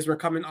option plays were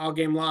coming all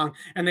game long,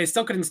 and they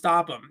still couldn't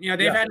stop them.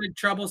 They've had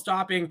trouble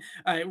stopping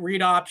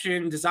read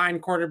option, design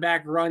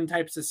quarterback run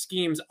types of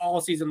schemes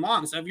all season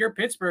long. So if you're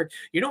Pittsburgh,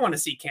 you don't want to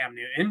see Cam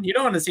Newton. You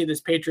don't want to see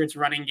this Patriots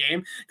running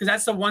game, because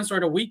that's the one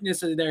sort of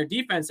weakness of their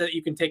defense that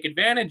you can take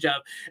advantage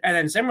of. And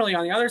then similarly,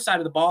 on the other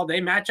side of the ball,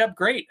 they match up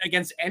great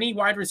against any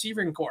wide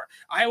receiving core.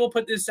 I will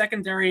put this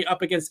secondary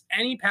up against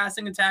any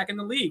passing attack in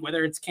the league,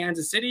 whether it's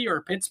Kansas City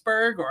or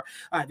Pittsburgh or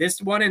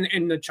this one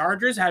in the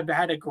Chargers have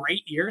had a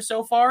great year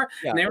so far,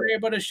 and they were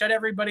able to shut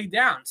everybody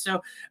down.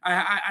 So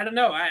I don't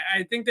know.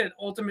 I think that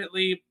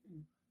ultimately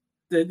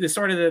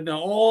the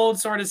old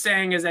sort of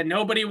saying is that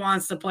nobody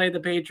wants to play the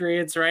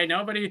Patriots, right?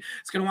 Nobody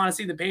is going to want to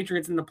see the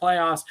Patriots in the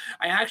playoffs.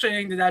 I actually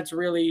think that that's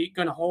really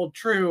going to hold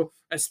true,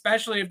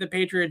 especially if the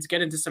Patriots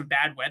get into some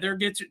bad weather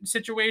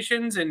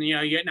situations, and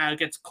now it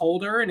gets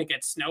colder and it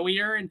gets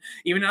snowier, and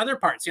even other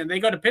parts. They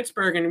go to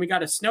Pittsburgh and we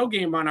got a snow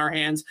game on our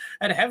hands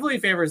that heavily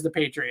favors the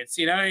Patriots.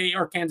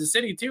 Or Kansas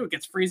City too. It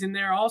gets freezing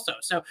there also.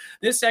 So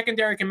this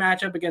secondary can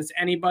match up against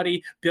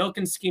anybody. Bill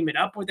can scheme it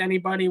up with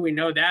anybody. We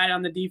know that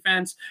on the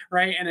defense,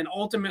 right? And then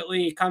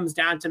ultimately it comes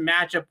down to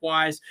matchup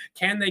wise.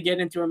 Can they get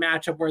into a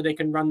matchup where they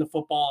can run the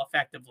football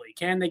effectively?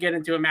 Can they get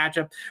into a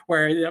matchup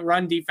where the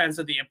run defense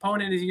of the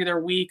opponent is either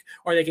weak,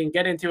 or they can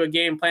get into a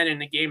game plan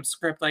and a game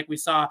script like we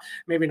saw,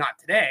 maybe not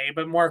today,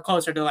 but more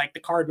closer to like the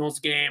Cardinals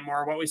game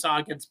or what we saw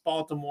against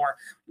Baltimore,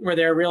 where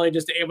they're really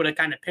just able to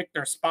kind of pick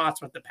their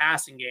spots with the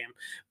passing game.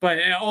 But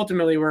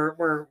ultimately,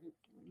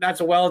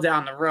 that's well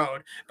down the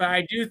road. But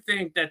I do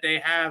think that they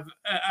have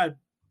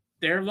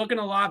they're looking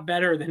a lot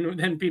better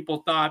than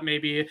people thought,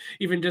 maybe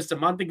even just a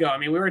month ago. I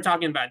mean, we were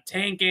talking about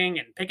tanking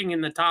and picking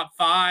in the top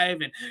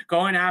 5 and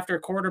going after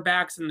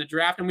quarterbacks in the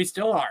draft, and we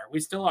still are.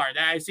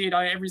 I see it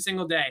every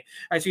single day.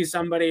 I see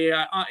somebody,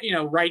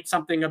 write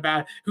something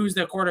about who's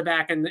the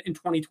quarterback in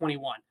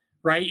 2021.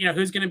 Right?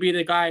 Who's going to be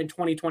the guy in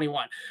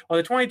 2021? Well,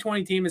 the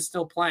 2020 team is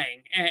still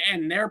playing,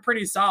 and they're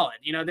pretty solid.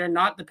 They're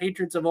not the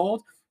Patriots of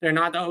old. They're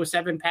not the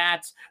 07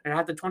 Pats. They're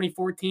not the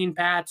 2014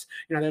 Pats.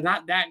 They're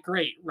not that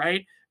great,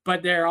 right?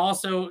 But they're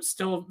also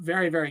still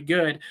very, very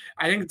good.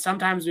 I think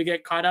sometimes we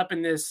get caught up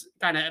in this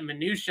kind of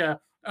minutia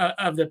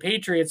of the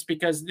Patriots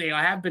because they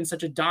have been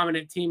such a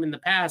dominant team in the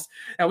past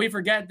that we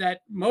forget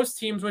that most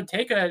teams would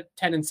take a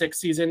 10-6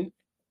 season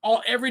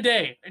every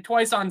day,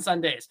 twice on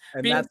Sundays.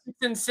 And being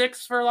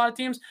 6-6 for a lot of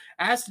teams.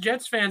 Ask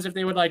Jets fans if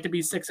they would like to be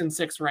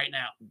 6-6 right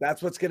now.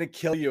 That's what's going to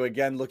kill you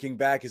again. Looking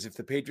back, is if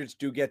the Patriots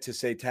do get to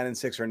say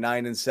 10-6 or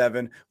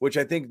 9-7, which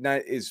I think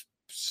is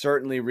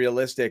certainly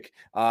realistic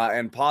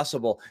and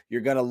possible.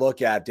 You're going to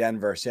look at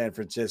Denver, San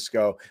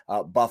Francisco,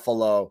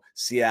 Buffalo,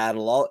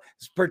 Seattle,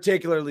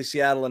 particularly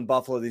Seattle and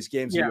Buffalo. These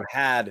games that you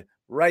had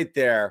right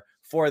there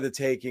for the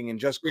taking and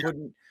just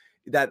couldn't.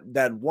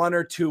 That 1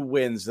 or 2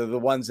 wins are the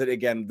ones that,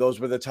 again, those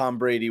were the Tom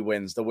Brady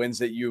wins, the wins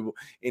that you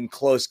in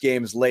close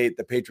games late,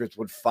 the Patriots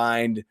would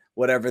find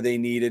whatever they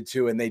needed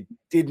to, and they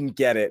didn't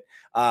get it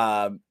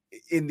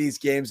in these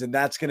games. And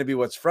that's going to be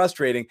what's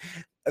frustrating,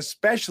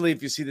 especially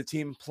if you see the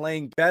team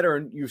playing better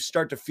and you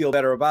start to feel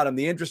better about them.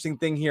 The interesting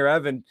thing here,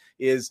 Evan,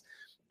 is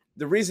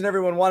the reason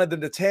everyone wanted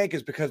them to tank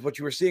is because what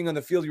you were seeing on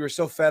the field, you were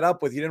so fed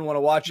up with, you didn't want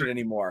to watch it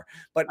anymore.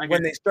 But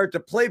when they start to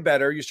play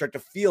better, you start to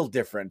feel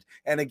different.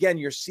 And again,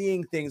 you're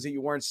seeing things that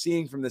you weren't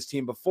seeing from this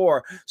team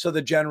before. So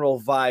the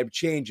general vibe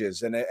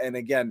changes. And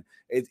again,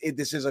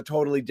 this is a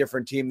totally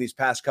different team these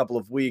past couple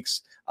of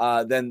weeks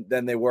than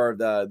they were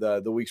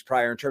the weeks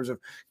prior in terms of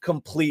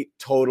complete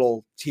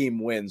total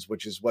team wins,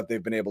 which is what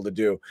they've been able to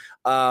do.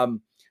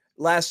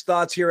 Last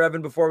thoughts here,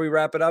 Evan, before we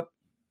wrap it up.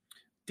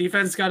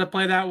 Defense got to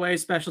play that way.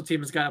 Special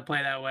teams got to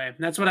play that way. And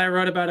that's what I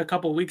wrote about a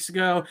couple weeks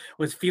ago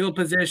with field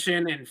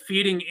position and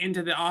feeding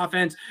into the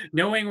offense,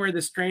 knowing where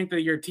the strength of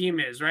your team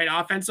is, right?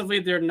 Offensively,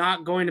 they're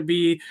not going to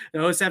be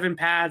the 07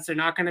 Pats. They're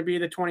not going to be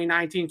the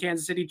 2019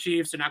 Kansas City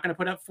Chiefs. They're not going to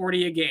put up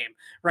 40 a game,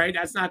 right?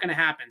 That's not going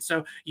to happen.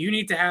 So you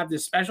need to have the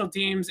special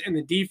teams and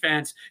the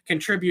defense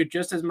contribute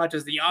just as much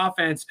as the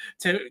offense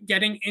to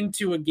getting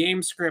into a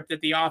game script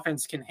that the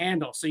offense can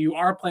handle. So you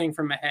are playing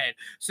from ahead.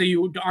 So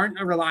you aren't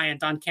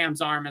reliant on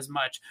Cam's arm as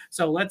much.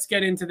 So let's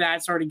get into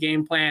that sort of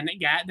game plan,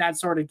 that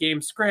sort of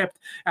game script.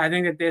 I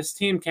think that this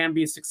team can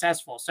be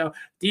successful. So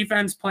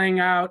defense playing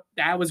out,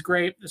 that was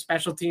great. The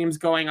special teams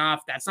going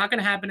off, that's not going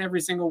to happen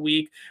every single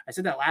week. I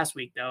said that last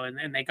week, though,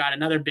 and they got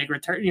another big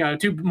return,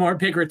 2 more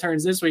big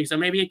returns this week. So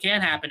maybe it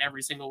can happen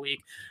every single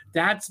week.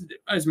 That's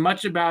as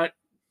much about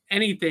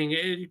anything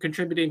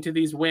contributing to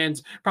these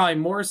wins, probably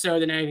more so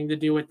than anything to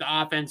do with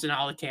the offense and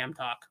all the Cam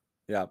talk.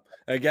 Yeah.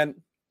 Again,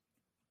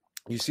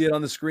 you see it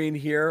on the screen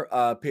here,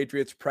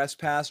 Patriots Press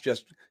Pass.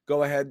 Just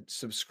go ahead,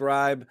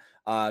 subscribe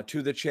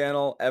to the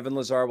channel. Evan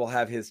Lazar will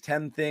have his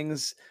 10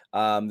 things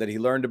that he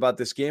learned about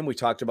this game. We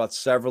talked about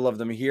several of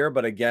them here,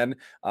 but again,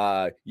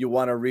 you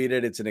want to read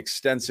it. It's an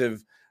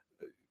extensive,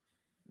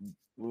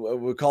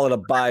 we'll call it a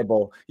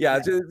Bible. Yeah,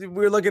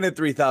 we're looking at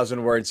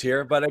 3,000 words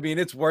here, but I mean,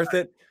 it's worth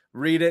it.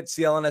 Read it,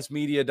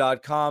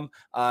 clnsmedia.com.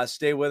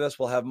 Stay with us.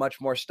 We'll have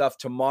much more stuff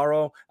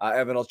tomorrow.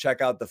 Evan will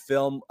check out the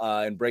film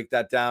and break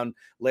that down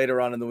later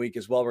on in the week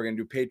as well. We're going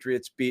to do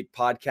Patriots Beat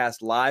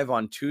podcast live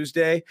on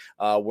Tuesday,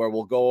 where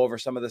we'll go over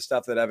some of the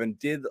stuff that Evan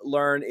did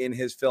learn in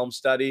his film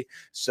study.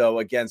 So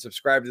again,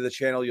 subscribe to the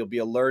channel. You'll be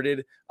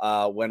alerted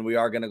when we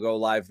are going to go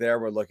live there.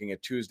 We're looking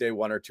at Tuesday,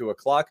 1 or 2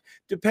 o'clock,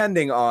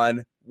 depending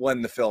on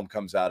when the film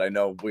comes out. I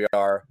know we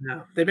are.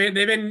 No, they've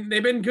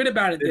been good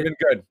about it. They've been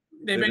good.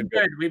 They've been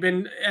good. We've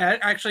been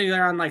actually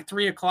they're on like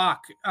 3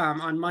 o'clock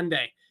on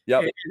Monday.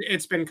 Yep.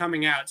 It's been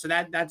coming out. So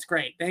that's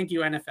great. Thank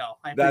you,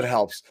 NFL. That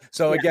helps.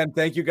 So again,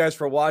 thank you guys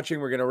for watching.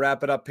 We're going to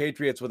wrap it up.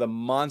 Patriots with a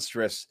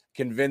monstrous,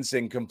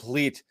 convincing,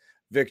 complete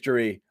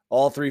victory.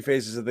 All 3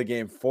 phases of the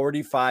game,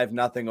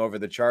 45-0 over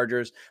the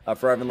Chargers.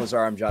 For Evan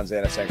Lazar, I'm John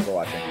Zanis. Thanks for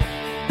watching.